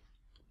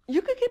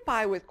 you could get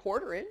by with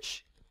 1/4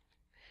 inch.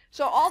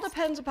 So it all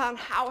depends upon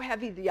how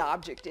heavy the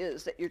object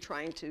is that you're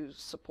trying to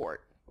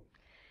support.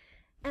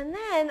 And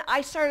then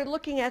I started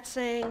looking at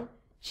saying,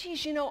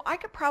 geez, you know, I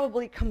could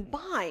probably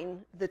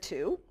combine the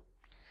two.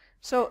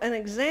 So an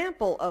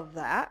example of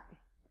that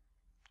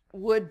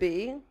would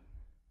be,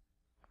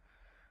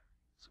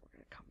 so we're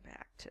going to come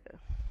back to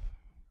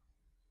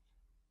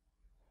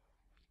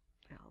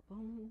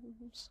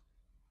albums.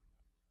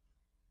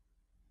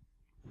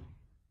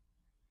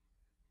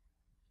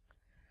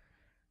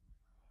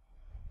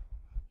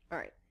 All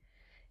right,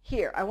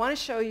 here, I want to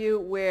show you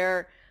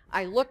where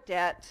I looked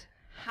at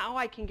how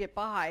I can get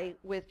by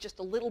with just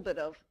a little bit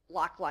of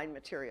lock line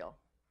material.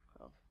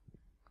 Oh.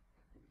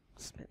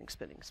 Spinning.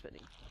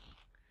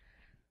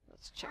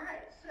 Let's check. All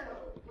right, so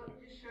let me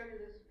just show you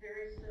this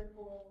very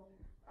simple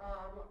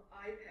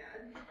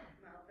iPad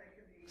mount that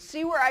can be...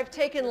 See where I've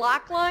taken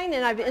lock line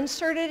and I've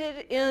inserted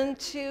it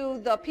into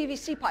the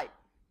PVC pipe.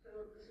 So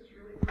this is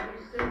really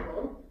pretty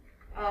simple.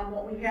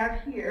 What we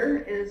have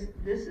here is,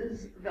 this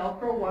is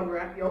Velcro one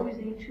wrap. You always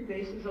need two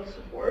bases of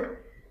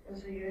support. And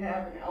so you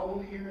have an elbow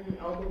here and an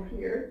elbow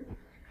here.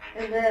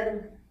 And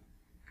then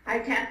I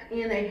tapped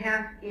in a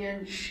 1/2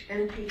 inch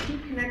NPT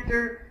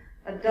connector,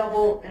 a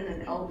double, and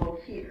an elbow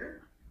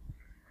here.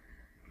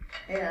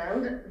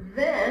 And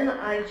then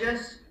I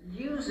just,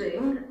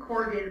 using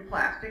corrugated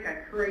plastic, I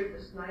create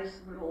this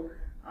nice little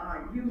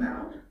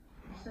U-mount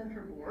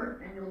center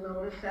board. And you'll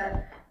notice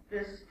that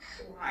this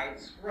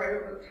slides right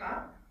over the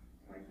top,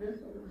 like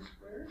this, over the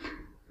square.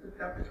 We've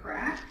got the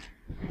track.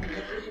 And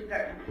notice you've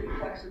got complete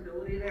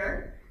flexibility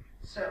there.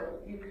 So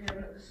you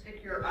can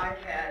stick your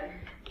iPad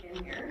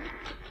in here.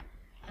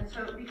 And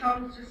so it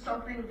becomes just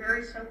something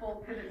very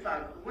simple, pivots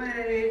out of the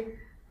way,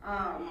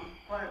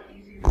 but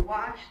easy to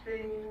watch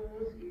things,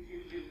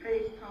 easy to do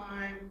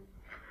FaceTime,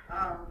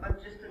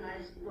 but just a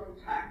nice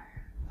low-tech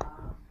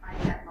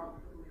iPad mount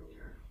for the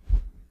wheelchair.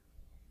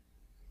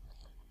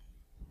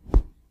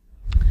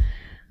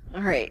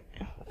 All right,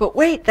 but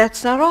wait,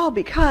 that's not all,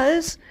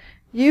 because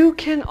you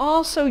can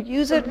also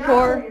use it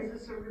for... Not only is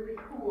this a really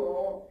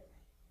cool,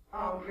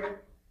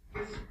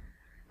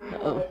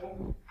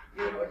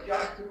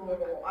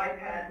 adjustable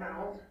iPad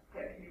mount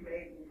that can be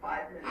made in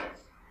 5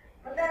 minutes.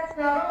 But that's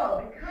not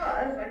all,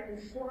 because I can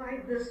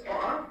slide this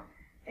off,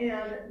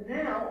 and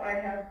now I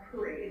have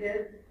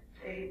created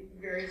a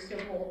very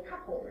simple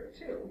cup holder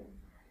too.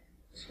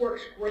 This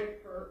works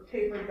great for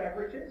tapered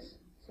beverages,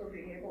 so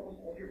being able to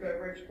hold your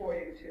beverage for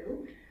you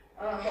too.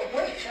 But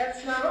wait,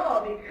 that's not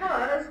all,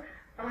 because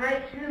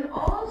I can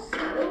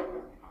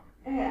also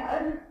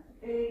add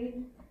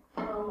a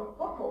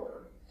book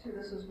holder to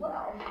this as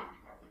well.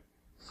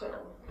 So,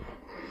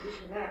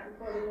 position that in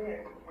front of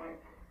there. My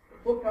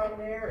book on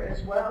there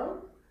as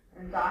well,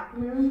 and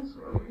documents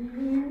or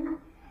reading.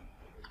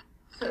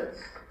 So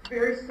it's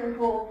very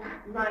simple,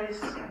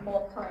 nice,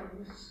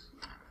 multi-use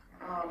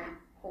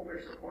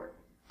holder support.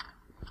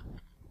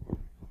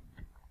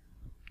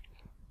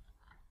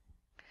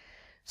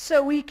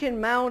 So we can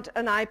mount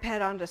an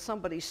iPad onto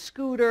somebody's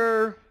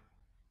scooter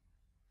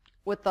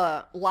with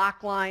the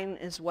lock line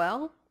as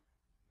well.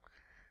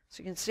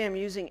 So you can see I'm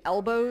using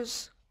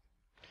elbows.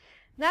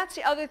 And that's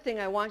the other thing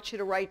I want you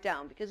to write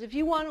down, because if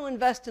you want to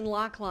invest in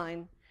lock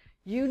line,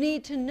 you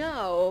need to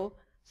know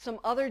some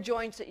other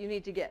joints that you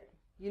need to get.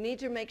 You need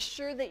to make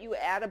sure that you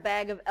add a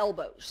bag of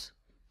elbows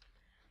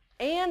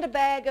and a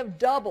bag of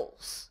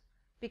doubles,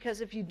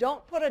 because if you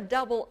don't put a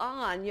double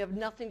on, you have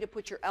nothing to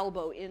put your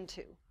elbow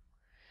into.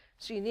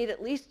 So you need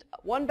at least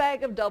one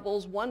bag of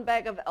doubles, one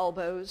bag of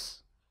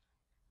elbows.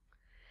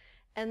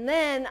 And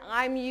then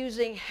I'm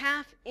using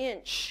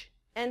 1/2-inch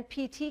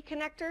NPT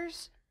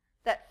connectors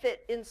that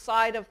fit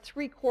inside of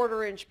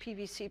 3/4 inch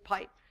PVC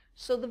pipe.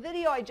 So the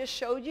video I just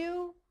showed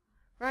you,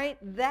 right,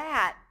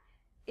 that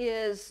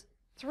is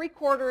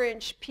 3/4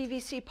 inch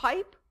PVC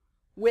pipe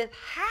with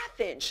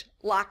 1/2-inch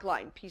lock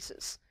line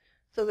pieces.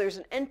 So there's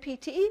an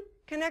NPT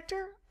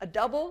connector, a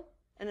double,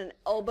 and an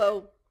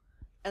elbow,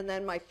 and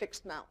then my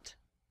fixed mount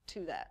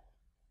to that.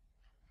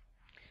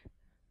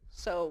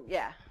 So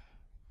yeah,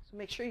 so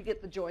make sure you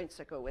get the joints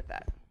that go with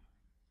that.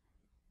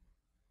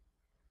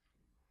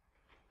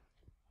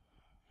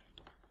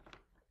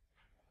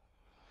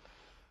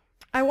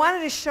 I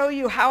wanted to show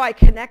you how I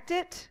connect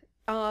it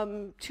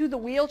to the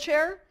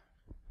wheelchair.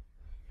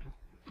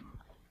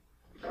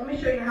 Let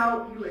me show you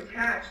how you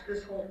attach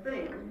this whole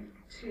thing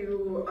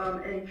to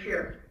any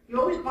chair. You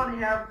always want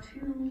to have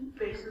two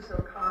bases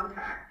of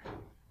contact.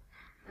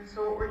 And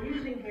so what we're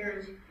using here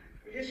is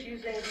we're just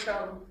using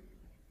some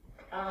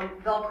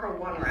Velcro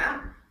one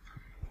wrap.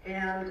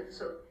 And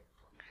so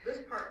this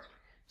part.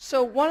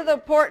 So one of the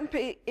important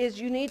is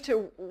you need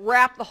to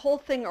wrap the whole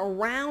thing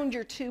around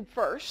your tube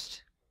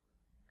first.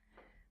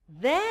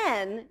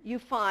 Then you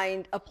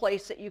find a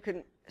place that you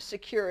can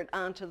secure it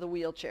onto the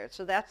wheelchair.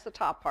 So that's the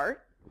top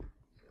part.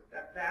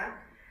 That.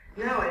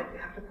 Now I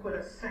have to put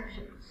a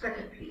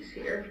second piece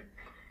here.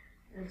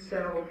 And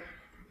so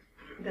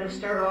I'm going to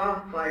start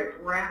off by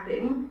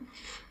wrapping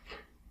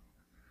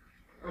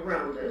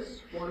around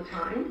this one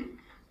time.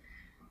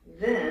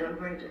 Then I'm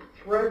going to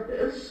thread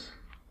this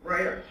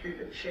right up through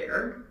the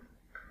chair.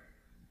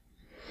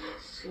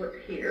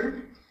 Slip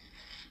here.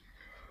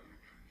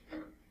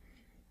 Bring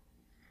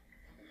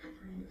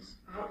this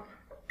up.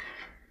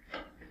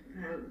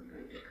 And then I'm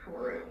going to come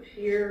around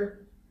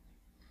here.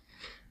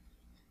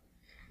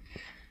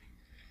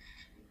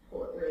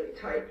 Pull it really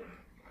tight.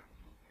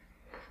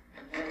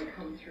 And then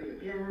come through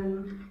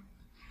again.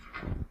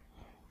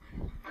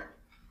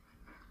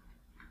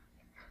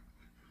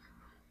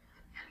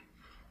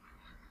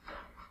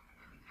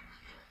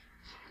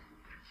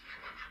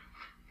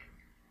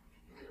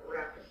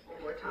 Wrap it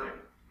one more time.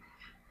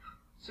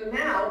 So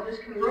now this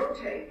can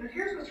rotate, but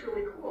here's what's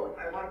really cool. If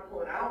I want to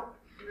pull it out,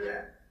 look at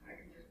that. I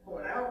can just pull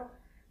it out,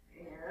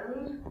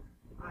 and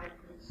I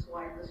can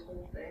slide this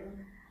whole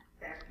thing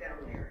back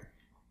down there.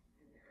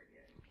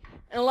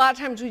 And a lot of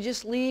times we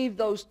just leave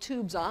those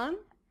tubes on,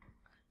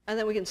 and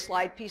then we can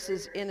slide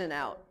pieces in and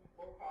out.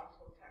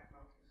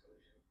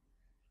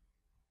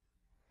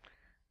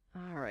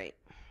 All right.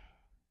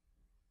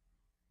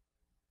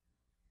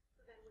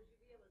 So then would you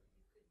be able to,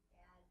 you could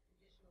add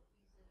additional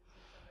pieces if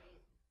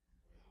somebody's in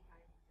a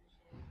supine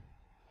position,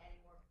 adding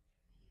more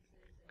pieces and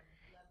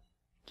left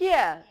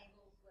Yeah.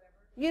 angles, whatever?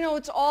 You know,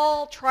 it's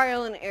all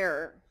trial and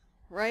error,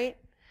 right?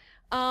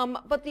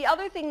 But the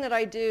other thing that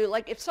I do,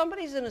 like if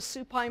somebody's in a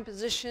supine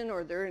position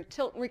or they're in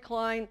tilt and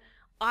recline,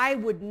 I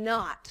would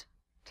not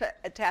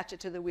attach it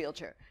to the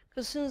wheelchair,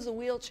 because as soon as the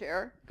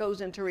wheelchair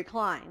goes into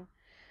recline.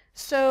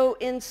 So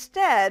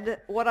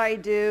instead, what I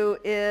do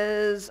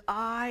is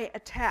I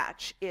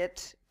attach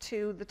it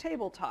to the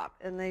tabletop,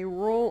 and they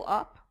roll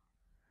up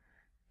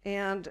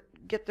and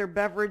get their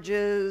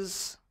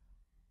beverages.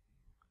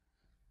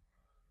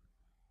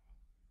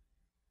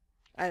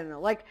 I don't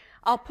know, like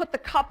I'll put the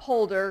cup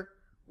holder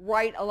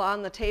right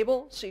along the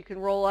table so you can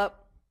roll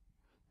up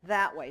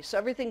that way. So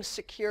everything's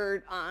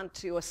secured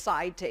onto a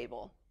side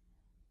table.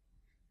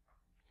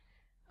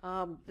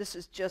 This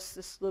is just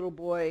this little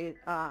boy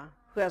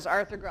who has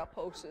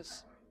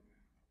arthrogryposis.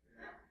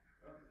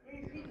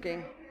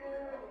 Okay.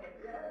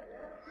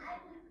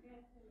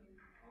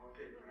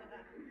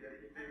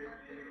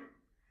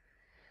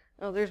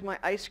 Oh, there's my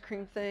ice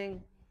cream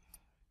thing.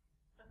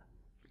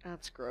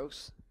 That's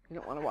gross. You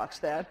don't want to watch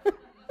that.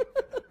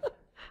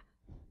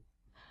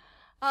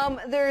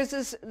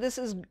 This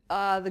is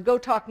the Go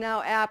Talk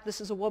Now app.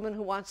 This is a woman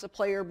who wants to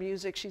play her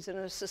music. She's in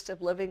an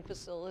assistive living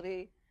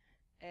facility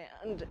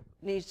and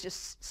needs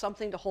just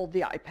something to hold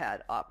the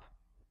iPad up.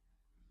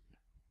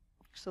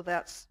 So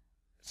that's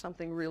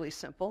something really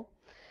simple.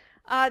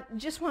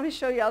 Just want to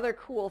show you other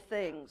cool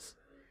things.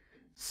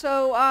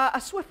 So a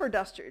Swiffer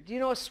duster. Do you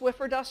know a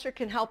Swiffer duster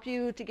can help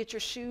you to get your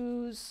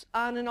shoes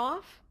on and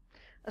off?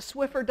 A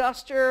Swiffer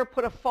duster,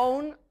 put a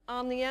phone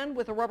on the end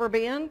with a rubber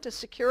band to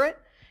secure it.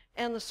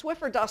 And the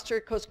Swiffer duster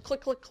goes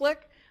click, click,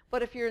 click.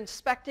 But if you're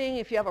inspecting,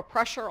 if you have a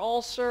pressure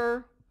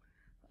ulcer,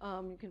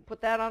 you can put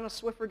that on a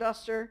Swiffer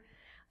duster.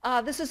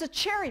 This is a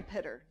cherry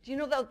pitter. Do you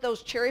know that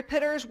those cherry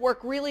pitters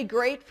work really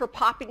great for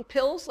popping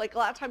pills? Like a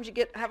lot of times you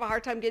have a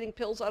hard time getting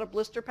pills out of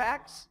blister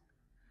packs.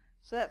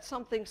 So that's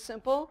something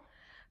simple.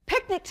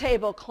 Picnic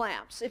table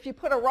clamps. If you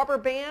put a rubber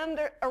band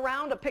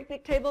around a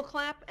picnic table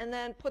clamp and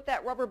then put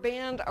that rubber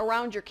band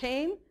around your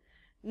cane,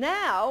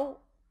 now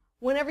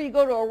whenever you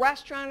go to a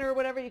restaurant or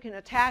whatever, you can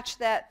attach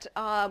that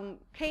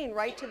cane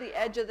right to the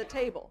edge of the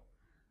table.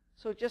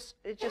 So it just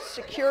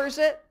secures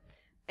it,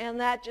 and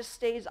that just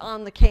stays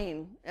on the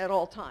cane at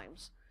all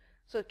times.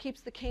 So it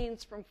keeps the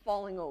canes from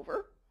falling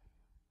over.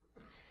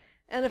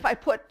 And if I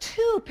put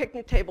 2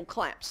 picnic table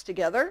clamps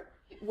together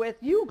with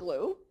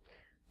U-glue,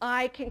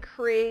 I can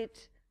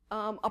create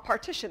a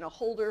partition, a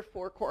holder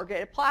for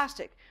corrugated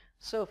plastic.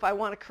 So if I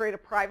want to create a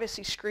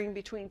privacy screen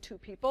between 2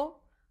 people,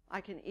 I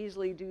can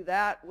easily do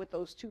that with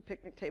those 2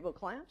 picnic table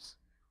clamps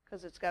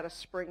because it's got a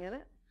spring in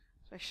it.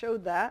 So I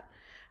showed that.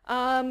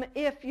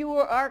 If you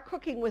are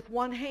cooking with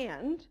one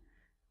hand,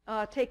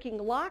 taking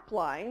lock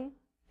line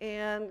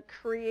and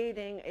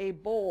creating a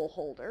bowl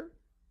holder.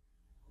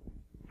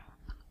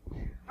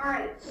 All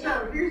right,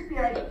 so here's the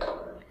idea.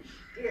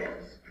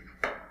 Is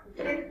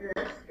take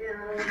this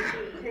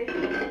and take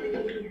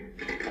the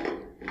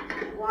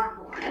lock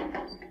line,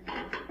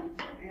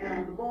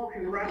 and the bowl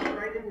can rest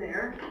right in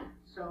there,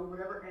 so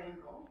whatever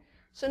angle.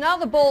 So now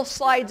the bowl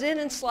slides in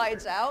and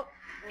slides out.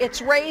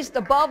 It's raised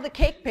above the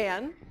cake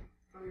pan.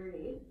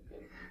 Underneath.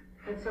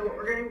 And so what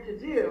we're going to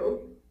do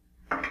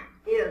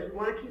is we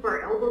want to keep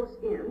our elbows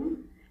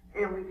in,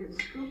 and we can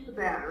scoop the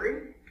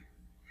battery,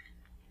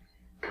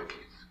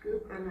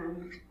 scoop and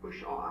then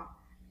push off.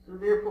 So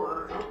therefore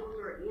our elbows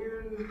are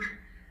in,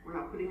 we're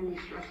not putting any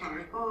stress on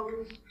our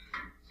thumbs,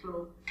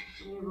 so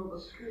being able to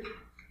scoop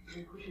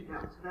and push it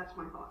down. So that's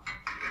my thought.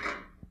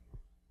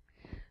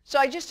 So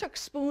I just took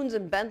spoons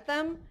and bent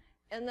them,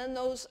 and then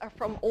those are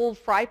from old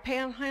fry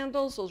pan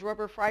handles, those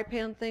rubber fry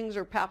pan things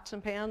or pots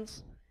and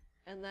pans,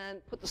 and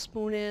then put the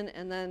spoon in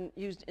and then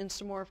used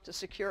Instamorph to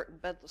secure it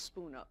and bent the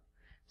spoon up.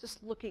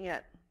 Just looking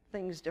at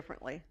things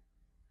differently.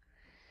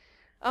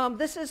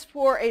 This is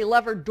for a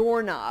lever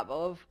doorknob,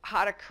 of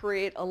how to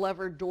create a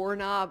lever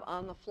doorknob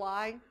on the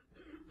fly.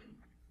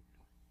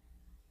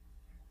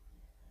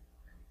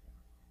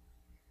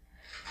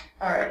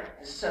 All right,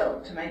 so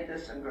to make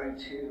this, I'm going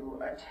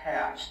to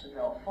attach the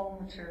Velcro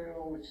foam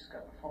material, which has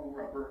got the foam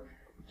rubber,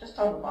 just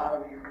on the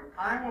bottom here.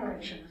 I want to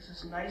make sure this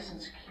is nice and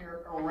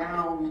secure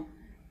around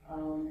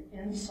the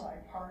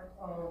inside part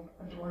of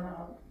a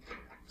doorknob.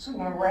 So I'm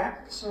going to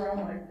wrap this around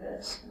like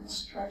this and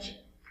stretch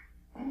it.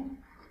 And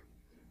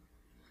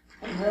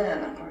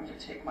then I'm going to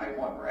take my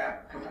one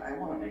wrap, because I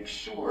want to make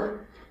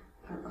sure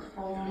that the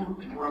foam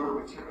rubber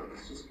material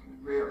is just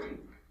very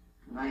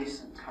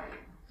nice and tight,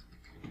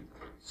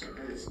 so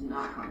that it's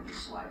not going to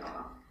slide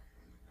off.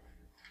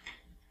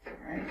 All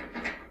right,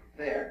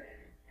 there.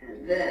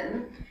 And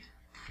then,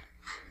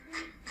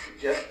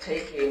 just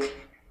taking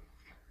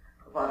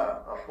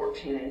about a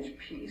 14-inch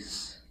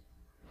piece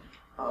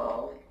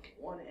of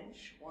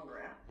 1-inch one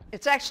wrap.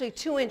 It's actually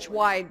 2-inch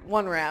wide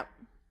one wrap.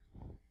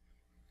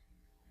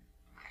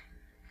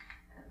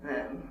 And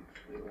then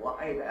we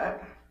lie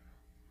that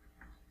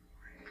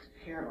right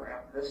here and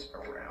wrap this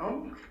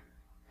around.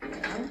 And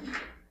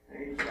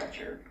there you've got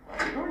your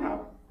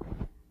doorknob.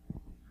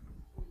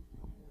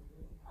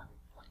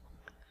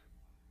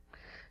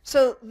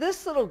 So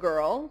this little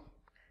girl,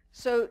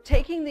 so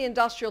taking the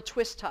industrial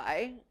twist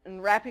tie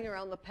and wrapping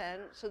around the pen,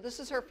 so this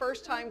is her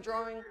first time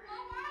drawing. Look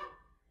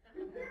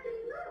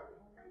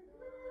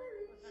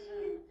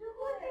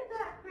at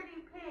that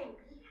pretty pink.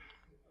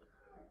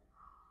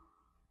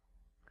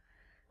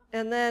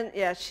 And then,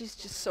 yeah, she's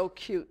just so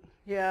cute.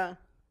 Yeah.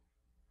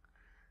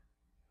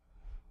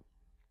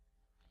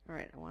 All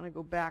right, I want to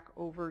go back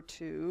over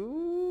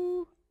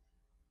to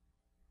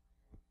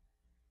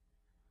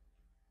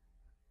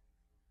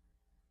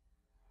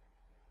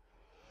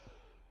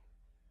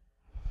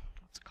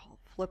what's it called?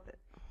 Flip it.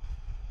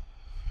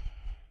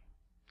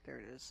 There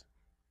it is.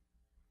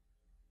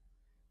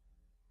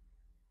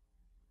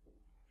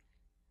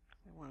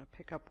 I want to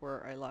pick up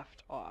where I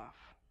left off.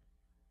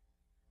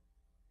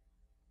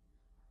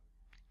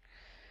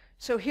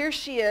 So here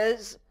she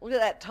is. Look at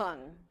that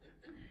tongue.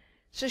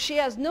 So she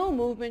has no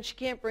movement. She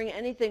can't bring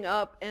anything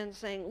up, and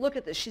saying, look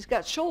at this. She's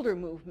got shoulder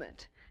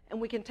movement. And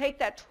we can take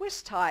that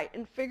twist tie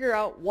and figure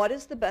out what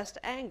is the best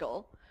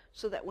angle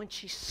so that when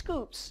she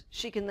scoops,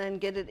 she can then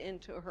get it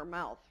into her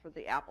mouth for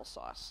the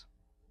applesauce.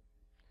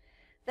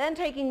 Then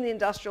taking the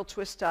industrial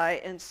twist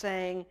tie and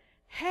saying,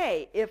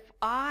 hey, if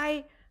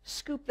I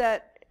scoop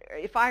that,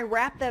 if I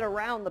wrap that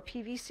around the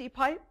PVC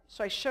pipe,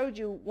 so I showed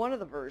you one of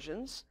the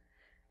versions,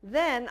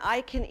 then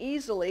I can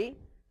easily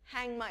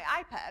hang my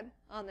iPad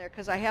on there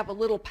because I have a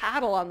little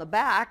paddle on the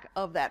back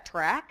of that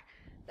track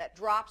that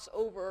drops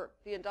over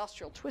the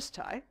industrial twist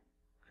tie.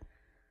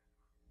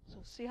 So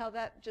see how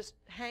that just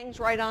hangs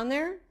right on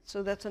there?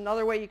 So that's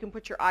another way you can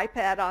put your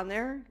iPad on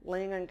there,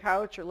 laying on the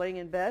couch or laying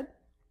in bed.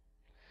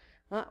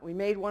 We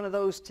made one of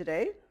those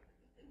today.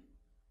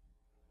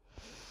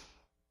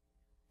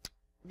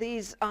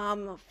 These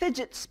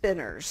fidget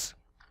spinners.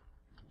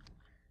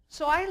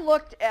 So I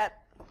looked at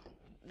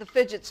the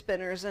fidget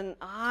spinners and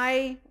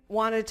I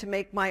wanted to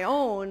make my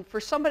own for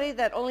somebody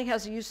that only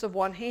has the use of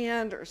one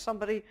hand or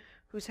somebody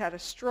who's had a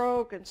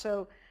stroke, and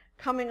so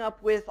coming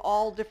up with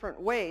all different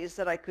ways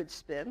that I could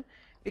spin,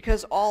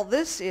 because all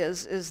this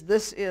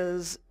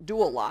is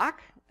dual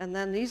lock, and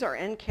then these are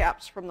end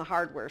caps from the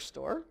hardware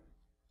store.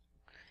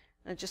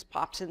 And it just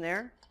pops in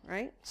there,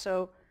 right?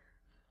 So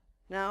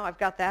now I've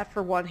got that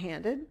for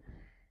one-handed.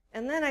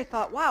 And then I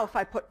thought, wow, if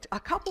I put a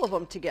couple of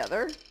them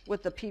together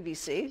with the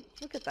PVC,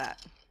 look at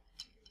that.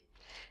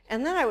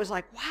 And then I was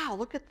like, wow,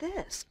 look at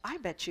this. I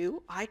bet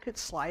you I could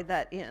slide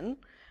that in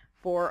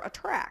for a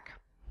track.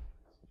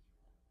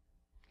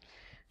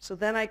 So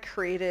then I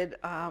created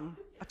a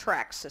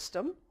track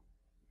system.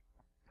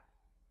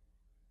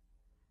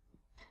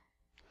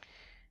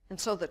 And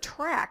so the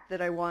track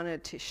that I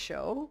wanted to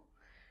show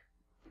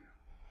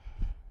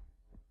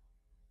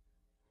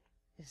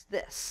is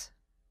this,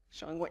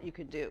 showing what you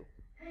could do.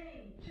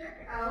 Hey,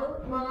 check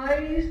out my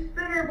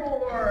spinner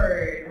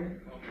board.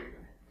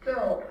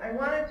 So I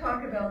want to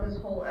talk about this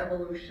whole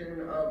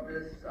evolution of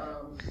this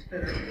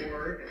spinner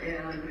board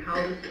and how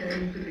this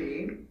came to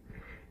be.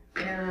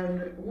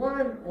 And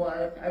one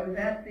was, I was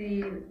at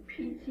the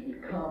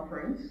PT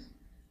conference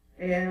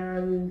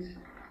and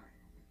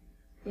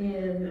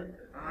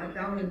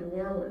down in New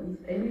Orleans,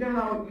 and you know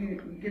how you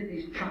get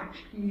these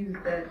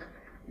tchotchkes that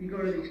you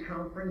go to these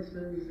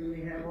conferences and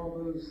they have all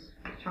those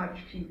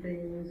tchotchke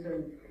things,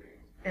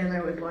 and I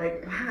was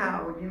like,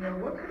 wow, you know,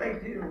 what could I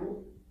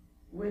do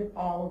with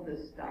all of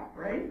this stuff,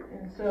 right?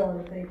 And so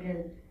I'm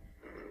thinking,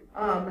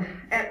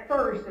 at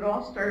first it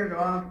all started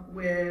off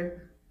with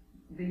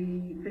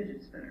the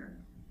fidget spinner.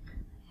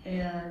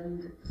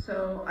 And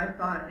so I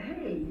thought,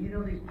 hey, you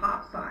know, these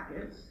pop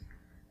sockets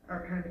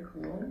are kind of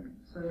cool.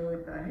 So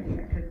I thought,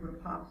 hey, I could put a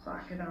pop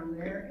socket on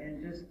there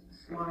and just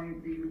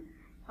slide the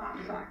pop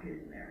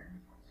socket in there.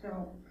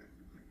 So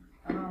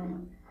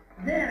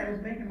then I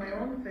was making my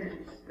own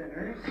fidget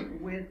spinners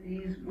with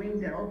these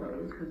winged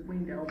elbows, because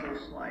winged elbows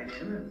slide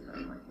in. And so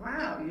I'm like,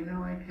 wow, you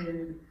know, I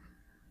could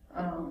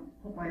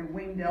put my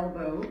winged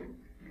elbow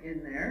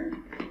in there.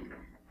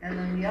 And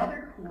then the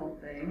other cool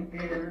thing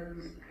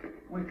is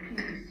with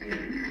PVC,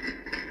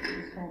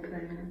 this whole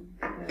thing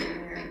down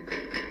there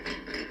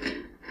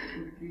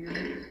with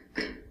gears.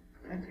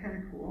 That's kind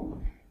of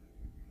cool.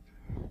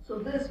 So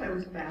this I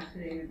was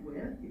fascinated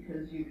with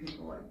because you can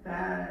go like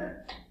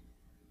that.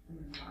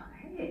 And I thought,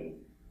 hey,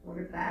 what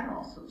if that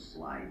also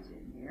slides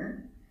in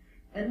here?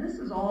 And this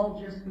is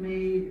all just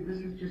made, this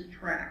is just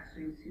tracks. So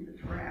you see the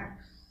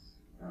tracks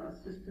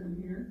system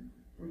here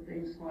where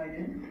things slide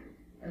in.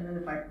 And then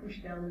if I push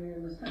down there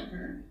in the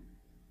center,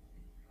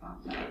 it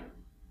pops out.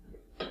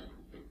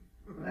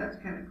 So that's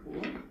kind of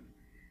cool.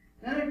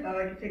 Then I thought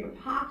I could take a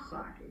pop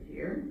socket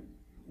here.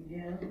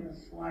 Again, I'm going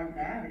to slide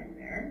that in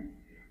there.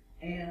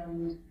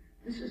 And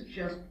this is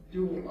just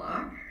dual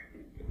lock.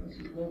 This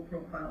is low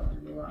profile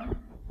dual lock.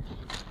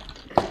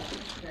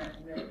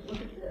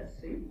 Look at this,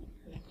 see?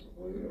 It's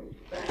a little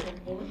back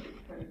and forth.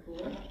 It's kind of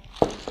cool.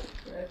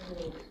 So that's a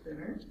little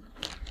spinner.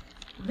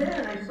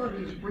 Then I saw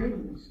these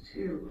rings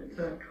too. It's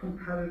a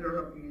competitor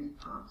of these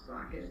pop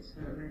sockets.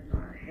 And I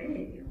thought,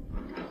 hey,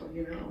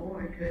 you know,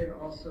 I could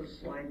also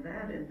slide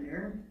that in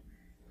there.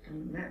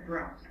 And that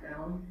drops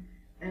down.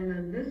 And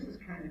then this is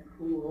kind of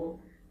cool.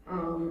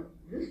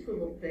 This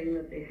little thing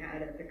that they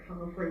had at the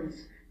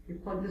conference, you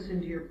plug this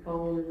into your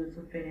phone and it's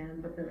a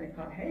fan, but then I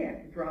thought, hey, I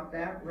could drop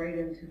that right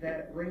into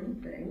that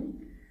ring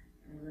thing.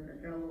 And then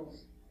I've got a little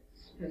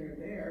spinner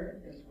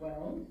there as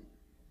well.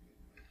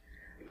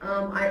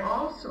 I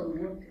also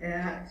looked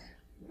at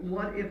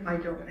what if I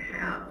don't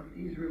have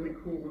these really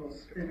cool little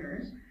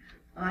spinners.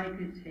 I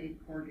could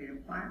take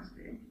corrugated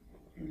plastic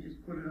and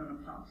just put it on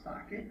a pop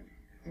socket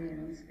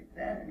and stick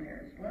that in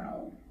there as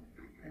well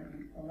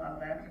and allow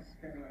that to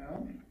spin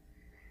around.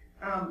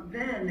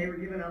 Then they were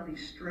giving out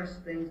these stress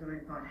things, and I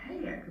thought,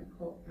 hey, I could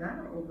pull that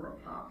over a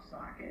pop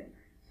socket,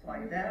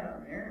 slide that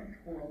on there, and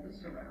twirl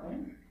this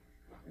around,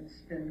 and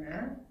spin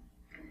that.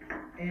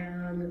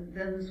 And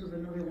then this was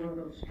another one of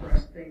those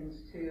stress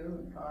things too,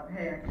 and thought,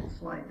 hey, I could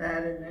slide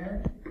that in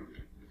there,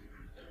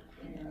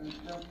 and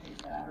rotate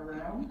that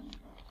around.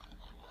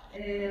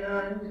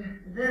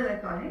 And then I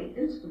thought, hey,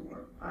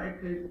 Instamorph. I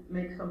could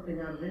make something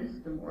out of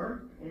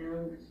Instamorph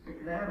and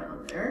stick that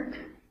on there.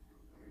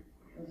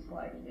 And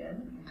slide it in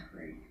and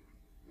create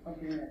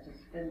something that just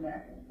spin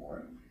back and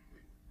forth.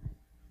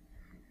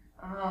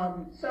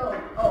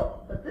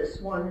 But this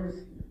one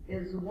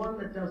is one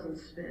that doesn't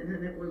spin,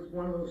 and it was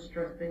one of those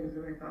stress things,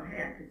 and I thought,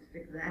 hey, I could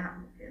stick that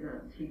in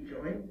a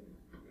T-joint.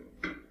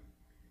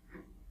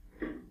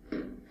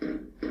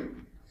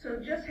 So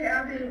just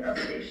having a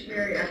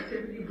stationary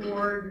activity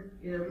board,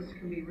 this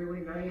can be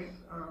really nice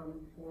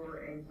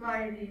for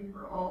anxiety,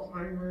 for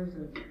Alzheimer's,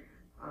 and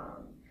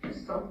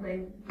just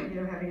something,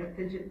 having a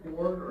fidget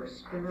board or a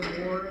spinner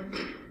board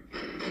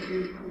to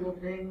do cool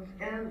things.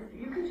 And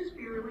you can just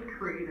be really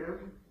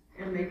creative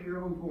and make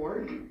your own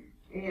board.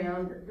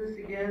 And this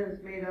again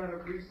is made out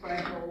of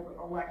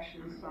recycled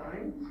election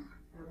signs.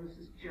 And this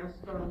is just,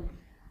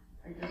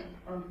 I just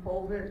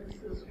unfold it.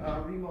 This is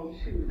Remo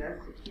 2.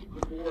 That's to keep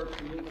the board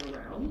from moving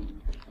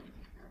around.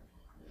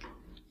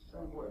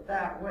 Assemble it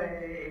that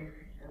way.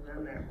 And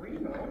then that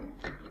Remo,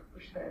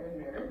 push that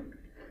in there,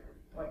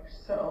 like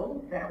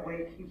so. That way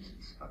it keeps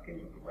it stuck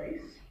into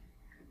place.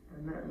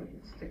 And then we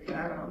can stick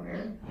that on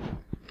there.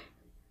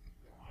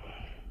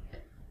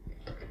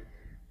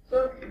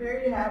 So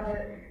there you have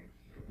it.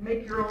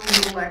 Make your own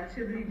little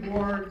activity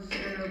board,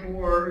 spinner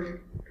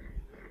board,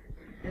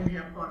 and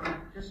have fun.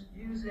 Just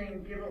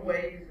using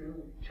giveaways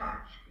and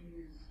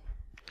tchotchkes.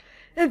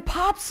 And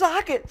pop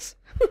sockets.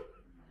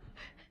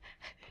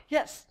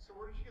 Yes. So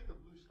where did you get the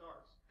blue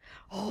stars?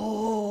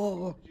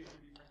 Oh. Did you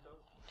 3D print those?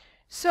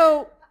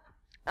 So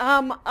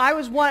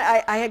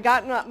I had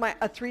gotten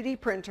a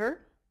 3D printer.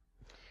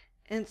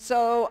 And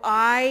so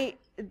I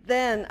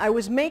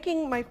was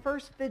making my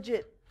first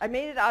fidget. I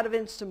made it out of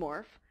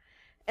Instamorph.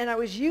 And I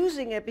was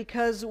using it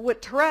because with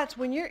Tourette's,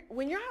 when you're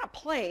on a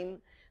plane,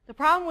 the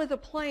problem with a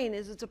plane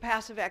is it's a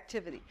passive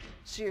activity.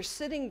 So you're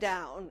sitting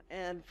down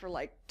and for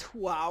like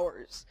 2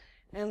 hours,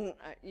 and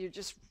you're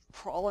just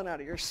crawling out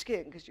of your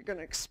skin because you're going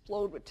to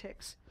explode with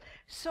tics.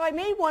 So I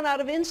made one out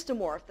of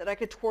Instamorph that I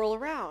could twirl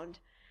around.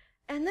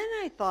 And then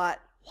I thought,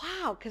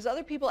 wow, because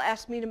other people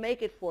asked me to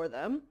make it for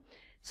them.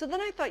 So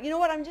then I thought, you know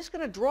what, I'm just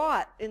going to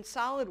draw it in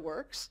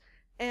SolidWorks,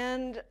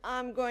 and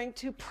I'm going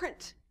to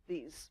print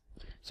these.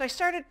 So I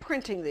started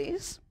printing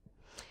these,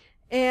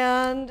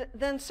 and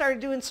then started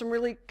doing some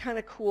really kind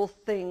of cool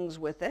things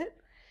with it.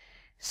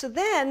 So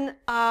then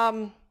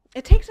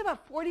it takes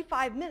about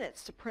 45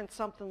 minutes to print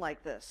something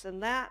like this,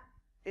 and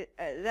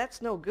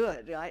that's no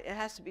good. It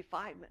has to be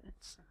 5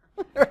 minutes,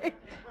 right?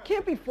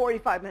 Can't be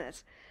 45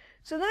 minutes.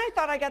 So then I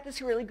thought I got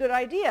this really good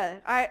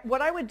idea.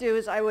 What I would do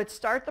is I would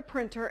start the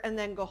printer and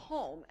then go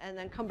home and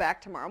then come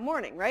back tomorrow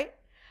morning, right?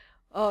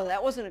 Oh,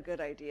 that wasn't a good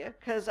idea,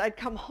 because I'd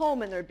come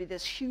home and there'd be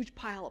this huge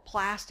pile of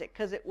plastic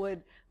because it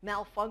would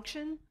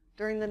malfunction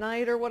during the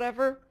night or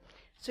whatever.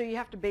 So you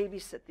have to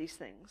babysit these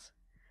things.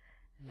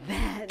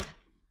 Then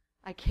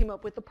I came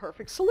up with the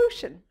perfect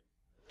solution.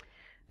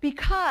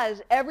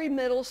 Because every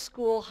middle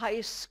school, high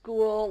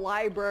school,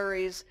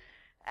 libraries,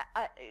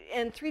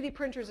 and 3D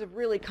printers have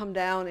really come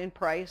down in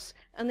price,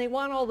 and they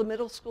want all the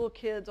middle school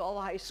kids, all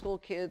the high school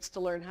kids to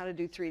learn how to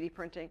do 3D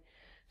printing.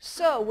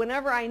 So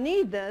whenever I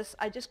need this,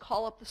 I just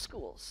call up the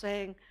schools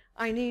saying,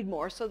 I need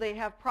more. So they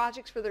have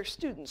projects for their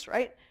students,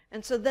 right?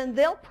 And so then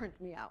they'll print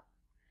me out.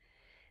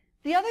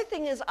 The other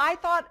thing is I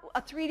thought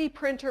a 3D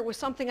printer was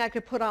something I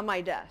could put on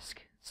my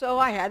desk. So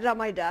I had it on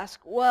my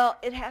desk. Well,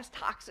 it has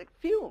toxic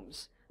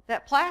fumes.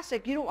 That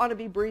plastic, you don't want to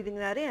be breathing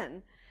that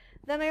in.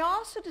 Then I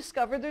also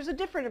discovered there's a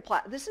different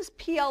plastic. This is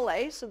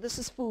PLA, so this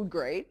is food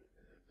grade,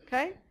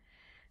 okay?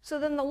 So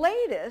then the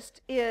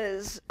latest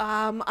is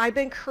I've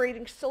been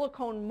creating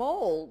silicone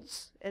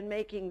molds and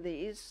making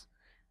these,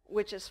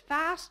 which is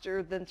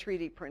faster than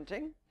 3D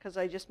printing, because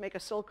I just make a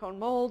silicone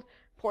mold,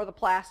 pour the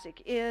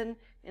plastic in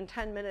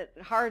 10 minutes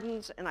it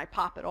hardens, and I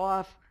pop it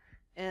off,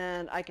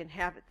 and I can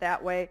have it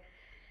that way.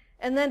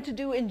 And then to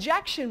do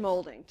injection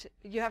molding,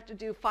 you have to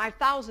do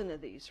 5,000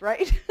 of these,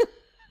 right?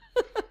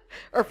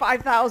 Or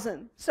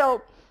 5,000.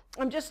 So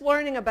I'm just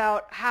learning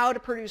about how to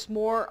produce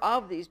more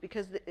of these,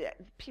 because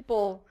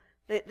people,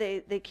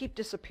 they keep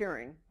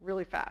disappearing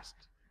really fast.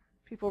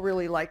 People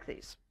really like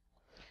these.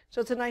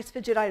 So it's a nice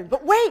fidget item.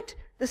 But wait,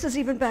 this is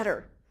even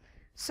better.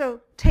 So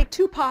take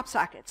 2 pop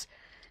sockets.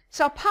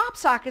 So pop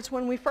sockets,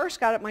 when we first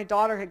got it, my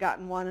daughter had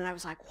gotten one, and I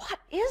was like, what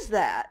is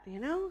that? You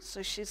know?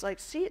 So she's like,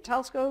 see, it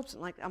telescopes.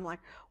 And I'm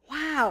like,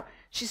 wow.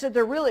 She said,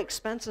 they're really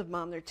expensive,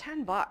 Mom. They're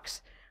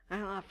 $10. I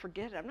don't know,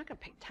 forget it. I'm not going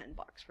to pay $10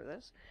 for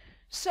this.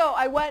 So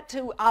I went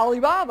to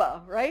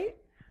Alibaba, right?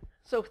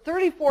 So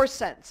 34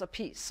 cents a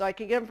piece. So I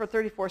could get them for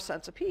 34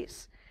 cents a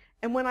piece.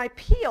 And when I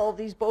peel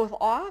these both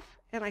off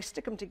and I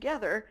stick them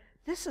together,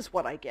 this is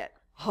what I get.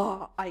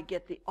 Oh, I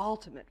get the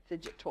ultimate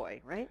fidget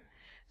toy, right?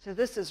 So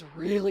this is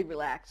really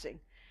relaxing.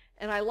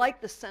 And I like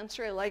the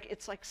sensor.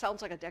 It's like,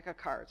 sounds like a deck of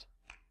cards,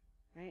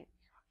 right?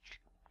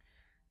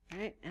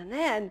 Right? And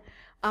then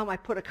I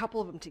put a couple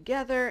of them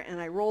together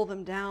and I roll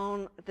them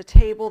down at the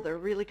table. They're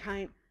really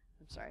I'm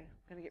sorry,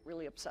 I'm going to get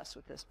really obsessed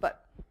with this,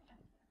 but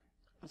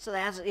so that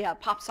has, yeah,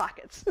 pop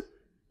sockets.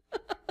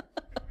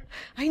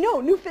 I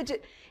know, new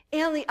fidget.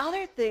 And the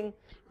other thing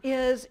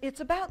is it's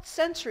about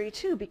sensory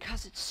too,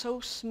 because it's so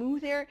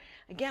smooth here.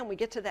 Again, we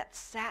get to that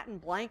satin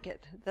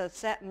blanket, the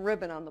satin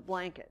ribbon on the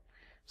blanket.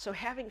 So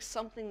having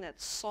something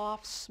that's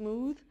soft,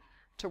 smooth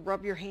to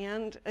rub your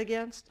hand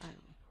against,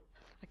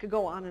 I could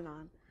go on and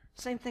on.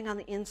 Same thing on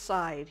the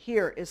inside.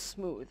 Here is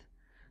smooth.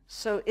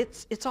 So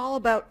it's all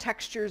about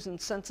textures and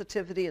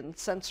sensitivity and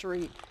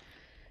sensory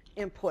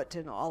input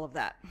and all of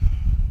that.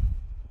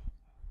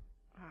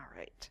 All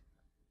right.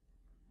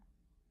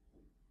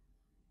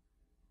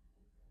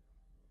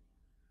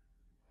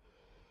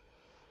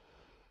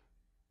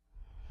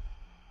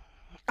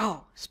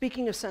 Oh,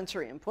 speaking of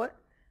sensory input.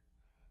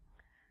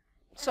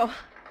 So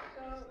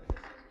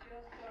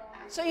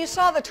you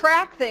saw the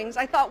track things.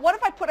 I thought, what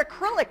if I put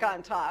acrylic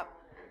on top?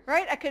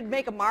 Right? I could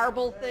make a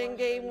marble thing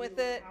game with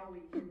it.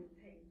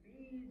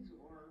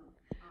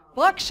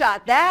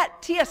 Buckshot, that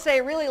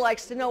TSA really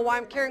likes to know why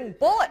I'm carrying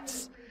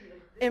bullets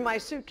in my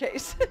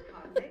suitcase.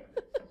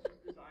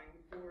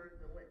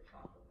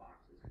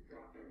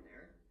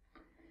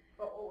 But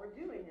what we're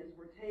doing is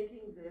we're taking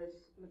this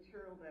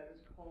material that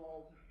is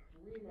called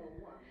Remo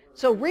 1.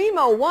 So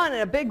Remo 1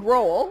 in a big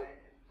roll.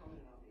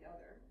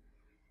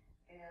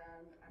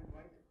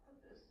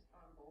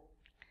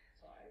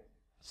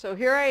 So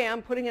here I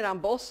am putting it on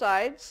both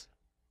sides.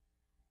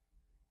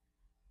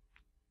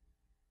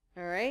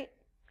 All right.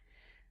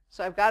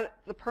 So I've got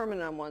the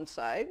permanent on one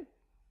side.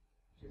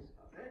 Just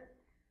of it.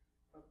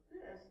 But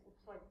this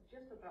looks like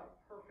just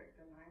about perfect,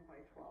 a 9 by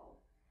 12.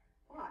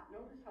 But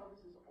notice how this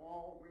is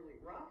all really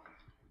rough.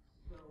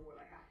 So what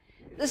I have to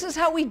do. This is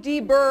how we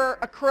deburr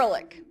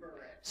acrylic.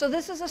 So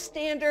this is a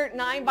standard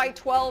 9 by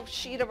 12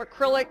 sheet of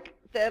acrylic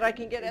that I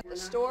can get at the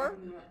store.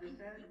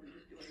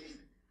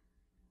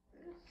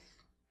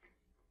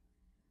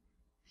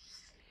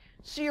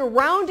 So you're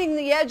rounding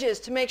the edges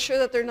to make sure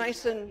that they're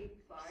nice and...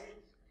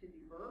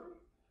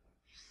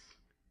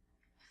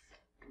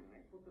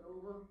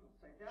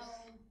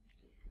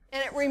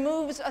 And it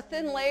removes a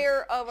thin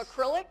layer of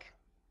acrylic.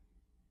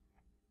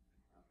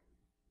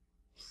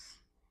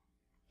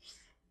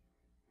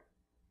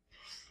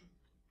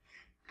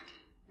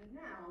 And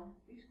now,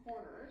 these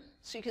corners...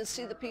 So you can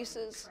see the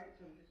pieces.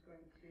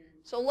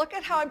 So look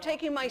at how I'm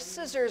taking my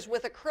scissors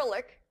with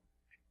acrylic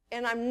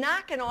and I'm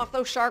knocking off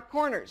those sharp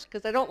corners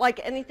because I don't like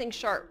anything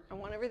sharp. I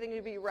want everything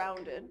to be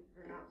rounded.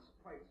 They're not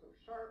quite so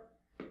sharp.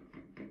 There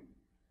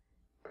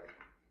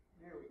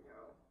we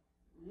go.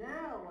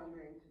 Now what I'm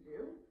going to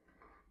do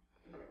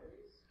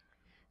is...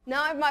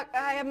 Now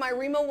I have my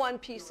Remo 1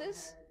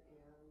 pieces.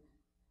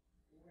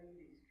 Lay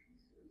these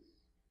pieces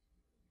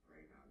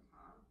right on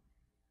top.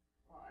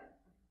 But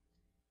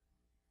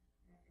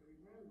you have to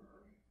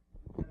remember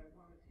that I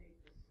want to take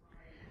the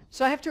side.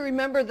 So I have to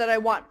remember that I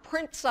want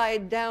print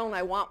side down,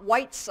 I want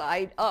white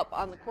side up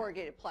on the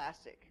corrugated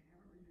plastic.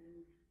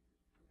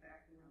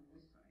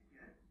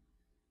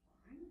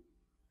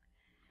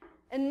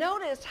 And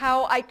notice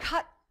how I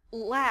cut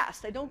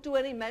last. I don't do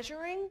any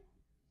measuring.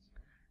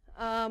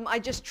 I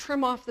just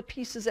trim off the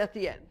pieces at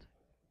the end.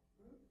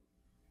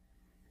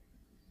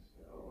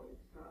 So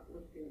it's not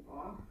lifting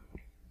off.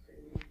 So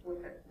you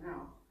flip it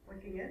now.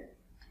 Flicking it.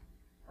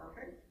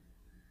 Perfect.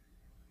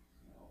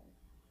 So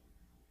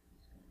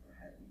let's go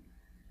ahead and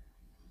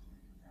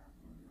that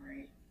one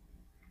right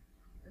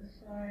this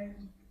side.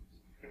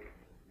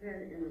 Then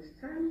in the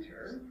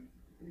center,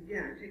 and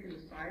again, I'm taking the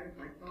side of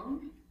my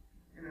thumb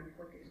and I'm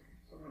flicking.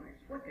 So when I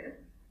flick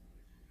it,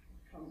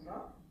 it comes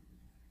up.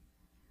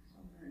 So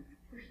I'm going to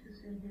push this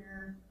in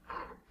here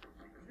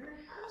like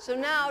this. So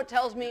now it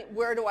tells me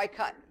where do I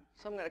cut.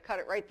 So I'm going to cut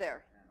it right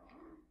there.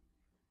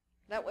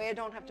 That way I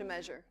don't have to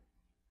measure.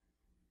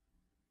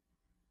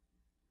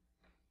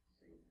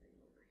 Same thing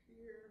over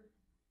here.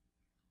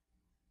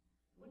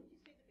 What did you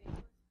say the base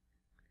was?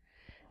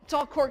 It's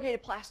all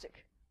corrugated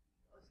plastic.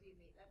 Oh, so you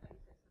made, I thought you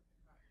said something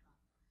about chocolate.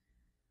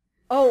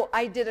 Oh,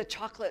 I did a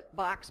chocolate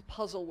box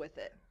puzzle with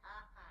it.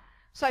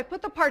 So I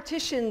put the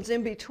partitions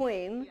in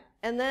between,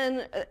 and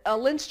then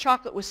Lindt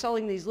Chocolate was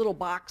selling these little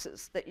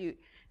boxes that you,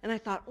 and I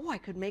thought, oh, I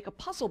could make a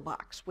puzzle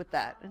box with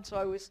that. And so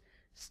I was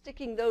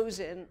sticking those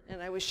in,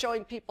 and I was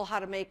showing people how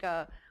to make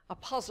a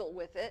puzzle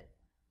with it.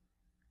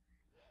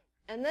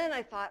 And then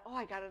I thought, oh,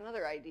 I got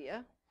another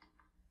idea.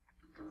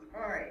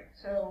 All right,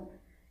 so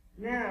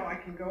now I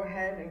can go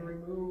ahead and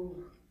remove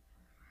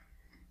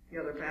the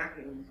other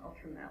backings. I'll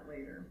trim that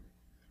later.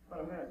 But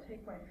I'm going to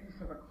take my piece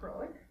of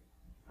acrylic.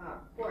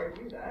 Before I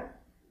do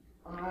that,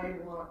 I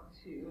want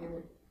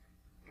to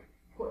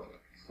put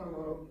some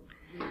of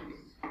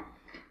these.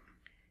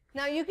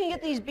 Now you can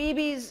get these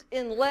BBs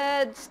in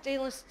lead,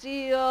 stainless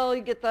steel.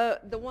 You get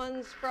the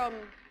ones from,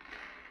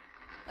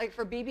 like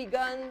for BB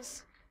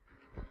guns.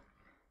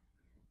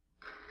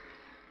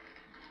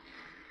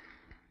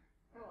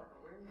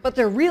 But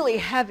they're really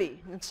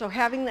heavy, and so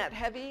having that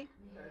heavy.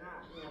 They're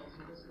not, you know,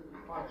 so this is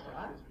a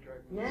buckshot.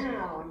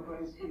 Now I'm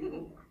going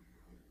to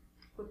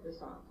put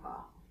this on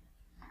top.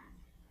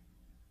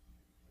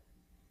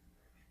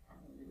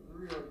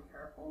 Really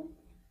careful.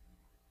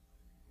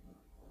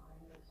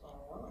 Line this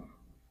all up.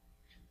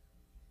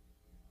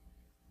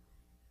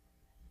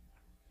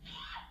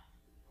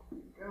 There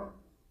you go.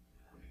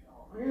 Push it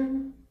all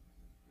in.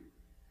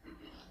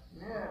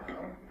 Now I'm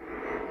going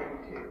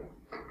to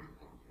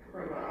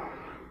trim off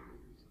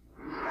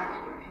these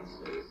extra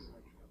pieces.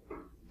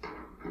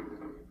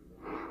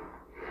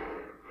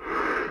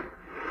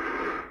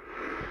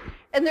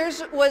 And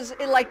theirs was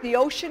like the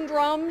ocean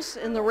drums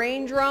and the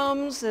rain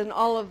drums and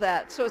all of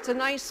that. So it's a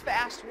nice,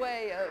 fast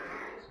way of...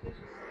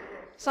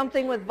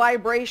 something with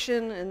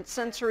vibration and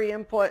sensory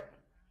input.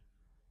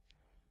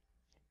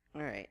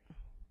 All right.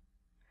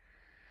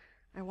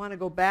 I want to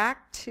go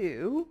back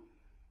to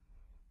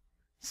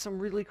some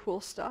really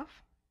cool stuff.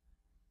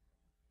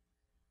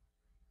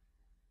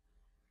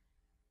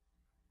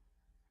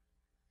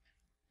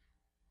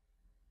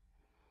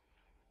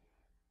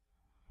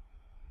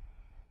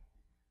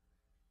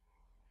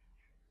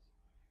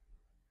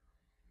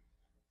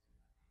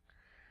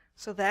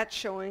 So that's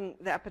showing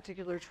that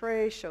particular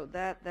tray, showed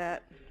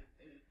that.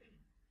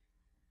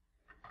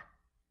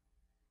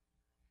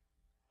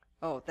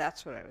 Oh,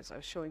 that's what I was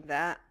showing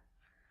that.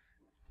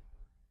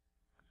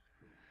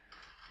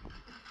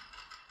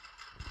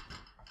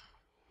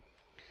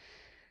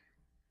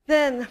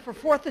 Then for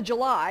 4th of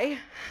July,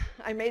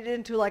 I made it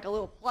into like a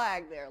little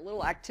flag there, a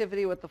little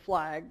activity with the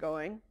flag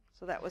going.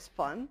 So that was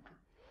fun.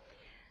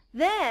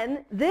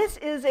 Then this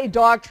is a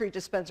dog treat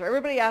dispenser.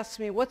 Everybody asks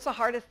me, what's the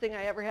hardest thing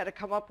I ever had to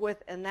come up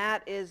with? And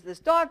that is this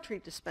dog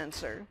treat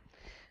dispenser.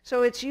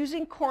 So it's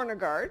using corner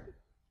guard.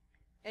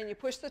 And you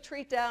push the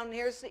treat down, and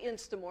here's the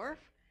Instamorph.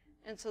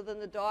 And so then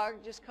the dog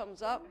just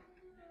comes up.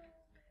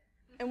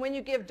 And when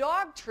you give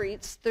dog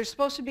treats, they're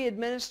supposed to be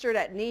administered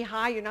at knee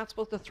high. You're not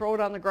supposed to throw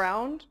it on the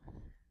ground.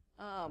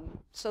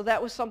 So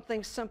that was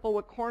something simple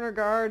with corner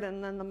guard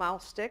and then the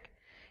mouse stick.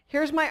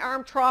 Here's my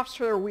arm troughs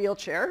for their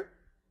wheelchair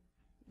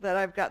that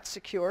I've got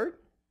secured.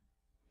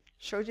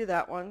 Showed you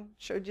that one.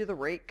 Showed you the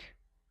rake.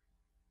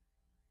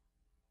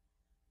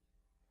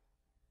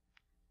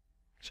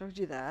 Showed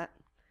you that.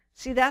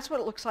 See, that's what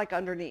it looks like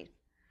underneath.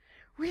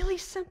 Really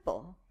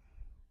simple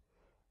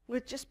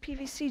with just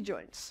PVC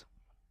joints.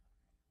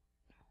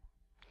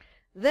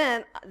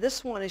 Then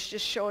this one is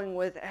just showing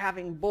with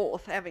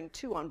having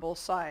two on both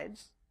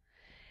sides.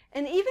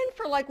 And even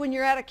for like when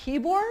you're at a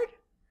keyboard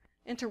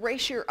and to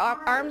raise your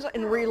arms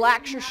and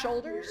relax your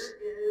shoulders,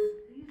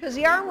 because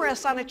the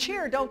armrests on a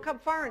chair don't come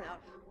far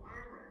enough.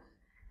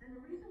 And the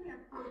reason we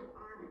have portable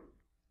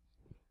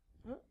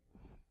armrests.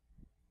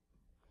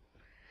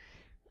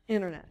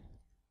 Internet.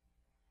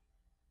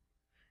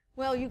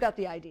 Well, you got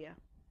the idea.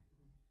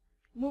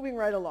 Moving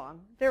right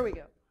along. There we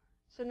go.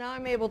 So now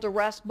I'm able to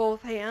rest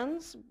both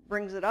hands,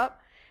 brings it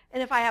up.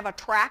 And if I have a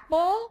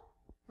trackball,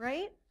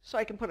 right? So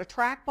I can put a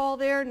trackball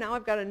there. Now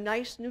I've got a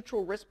nice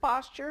neutral wrist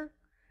posture.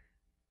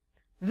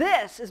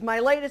 This is my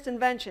latest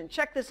invention.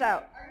 Check this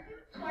out. Are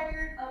you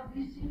tired of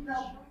these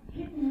seatbelts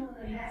hitting you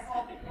in the neck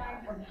all the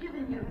time or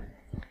giving you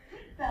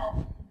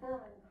seatbelt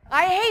burns?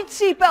 I hate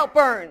seatbelt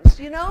burns,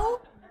 you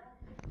know?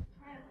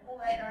 Trying to pull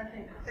that darn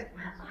thing.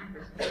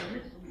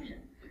 Solution.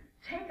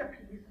 Take a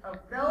piece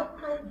of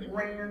Velcro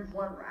brand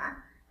one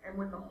rack, and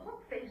with the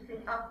hook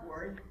facing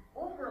upward,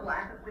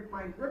 overlap it with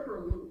my rubber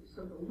loop.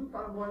 So the loop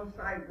on one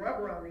side,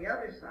 rubber on the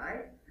other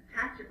side,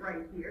 attach it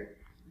right here.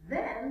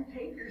 Then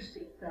take your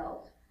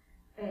seatbelt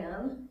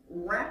and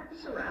wrap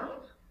this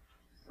around,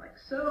 just like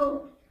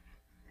so.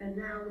 And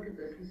now look at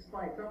this, this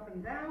slides up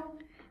and down.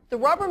 The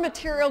rubber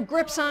material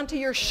grips onto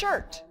your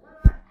shirt,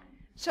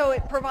 so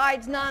it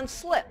provides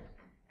non-slip.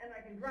 And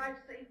I can drive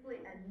safely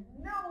and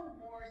no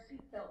more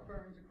seatbelt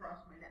burns across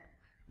my neck.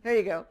 There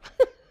you go.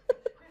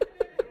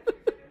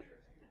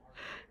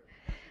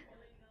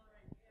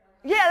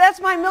 Yeah, that's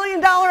my $1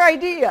 million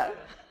idea.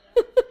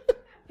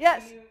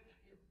 Yes.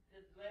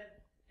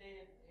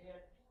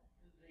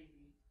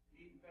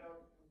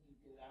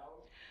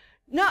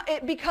 No,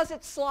 because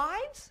it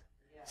slides.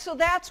 So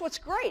that's what's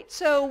great.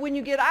 So when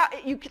you get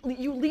out,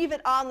 you leave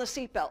it on the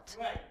seatbelt.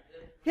 Right.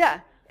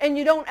 Yeah, and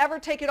you don't ever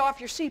take it off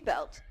your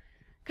seatbelt.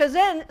 Because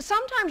then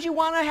sometimes you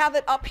want to have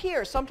it up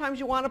here. Sometimes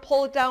you want to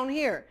pull it down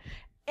here.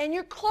 And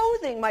your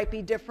clothing might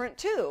be different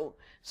too.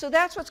 So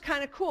that's what's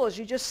kind of cool is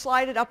you just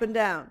slide it up and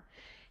down.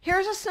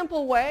 Here's a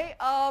simple way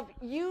of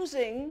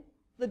using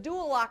the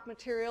dual lock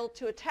material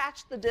to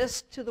attach the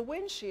disc to the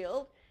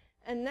windshield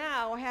and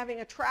now having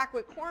a track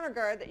with corner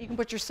guard that you can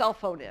put your cell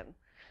phone in.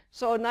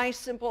 So a nice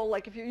simple,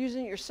 like if you're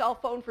using your cell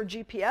phone for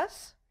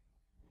GPS.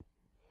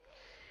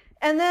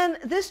 And then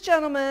this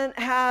gentleman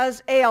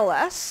has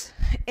ALS,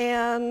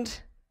 and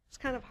it's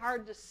kind of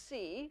hard to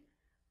see.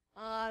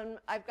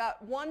 I've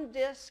got one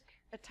disc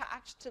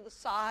attached to the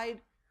side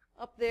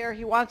up there.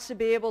 He wants to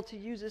be able to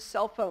use his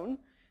cell phone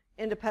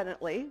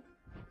independently.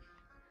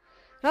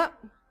 That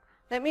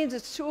means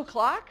it's 2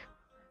 o'clock,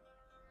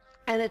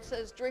 and it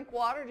says drink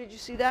water. Did you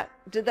see that?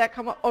 Did that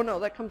come up? Oh no,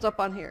 that comes up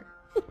on here.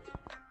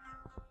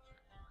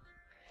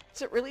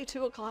 Is it really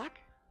 2 o'clock?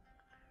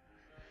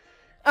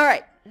 All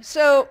right,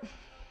 so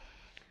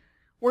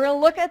we're going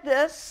to look at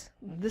this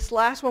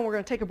last one. We're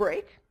going to take a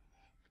break,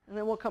 and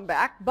then we'll come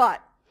back.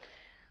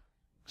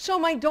 So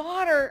my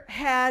daughter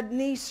had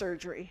knee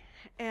surgery,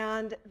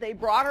 and they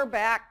brought her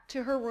back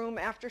to her room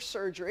after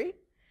surgery,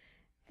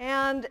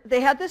 and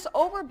they had this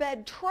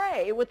overbed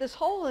tray with this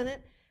hole in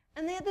it,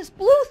 and they had this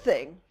blue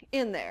thing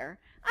in there.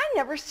 I'd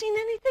never seen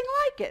anything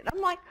like it. I'm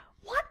like,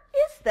 what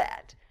is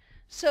that?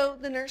 So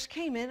the nurse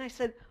came in. I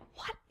said,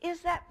 what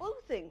is that blue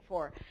thing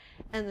for?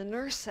 And the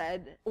nurse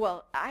said,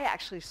 well, I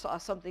actually saw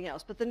something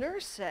else, but the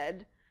nurse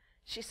said,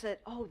 She said,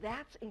 oh,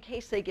 that's in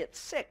case they get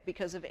sick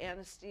because of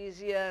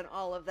anesthesia and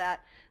all of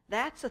that.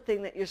 That's the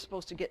thing that you're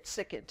supposed to get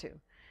sick into.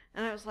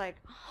 And I was like,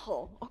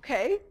 oh,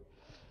 okay.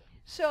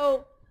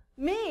 So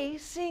me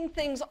seeing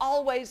things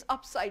always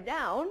upside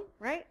down,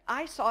 right?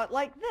 I saw it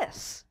like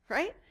this,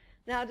 right?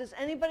 Now, does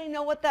anybody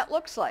know what that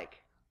looks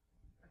like?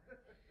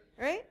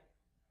 Right?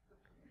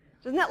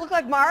 Doesn't that look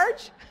like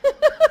Marge?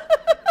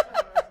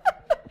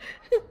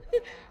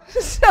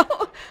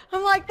 So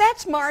I'm like,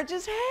 that's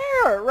Marge's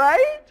hair,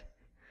 right?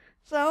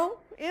 So,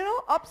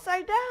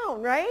 upside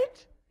down,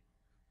 right?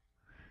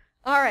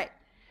 All right.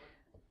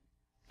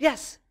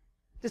 Yes?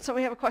 Did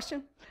somebody have a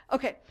question?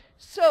 Okay.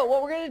 So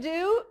what we're going to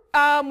do,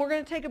 we're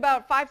going to take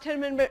about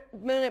 5-10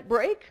 minute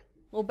break.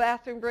 Little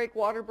bathroom break,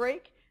 water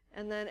break,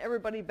 and then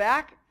everybody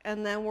back,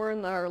 and then we're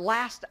in our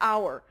last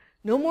hour.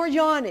 No more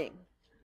yawning.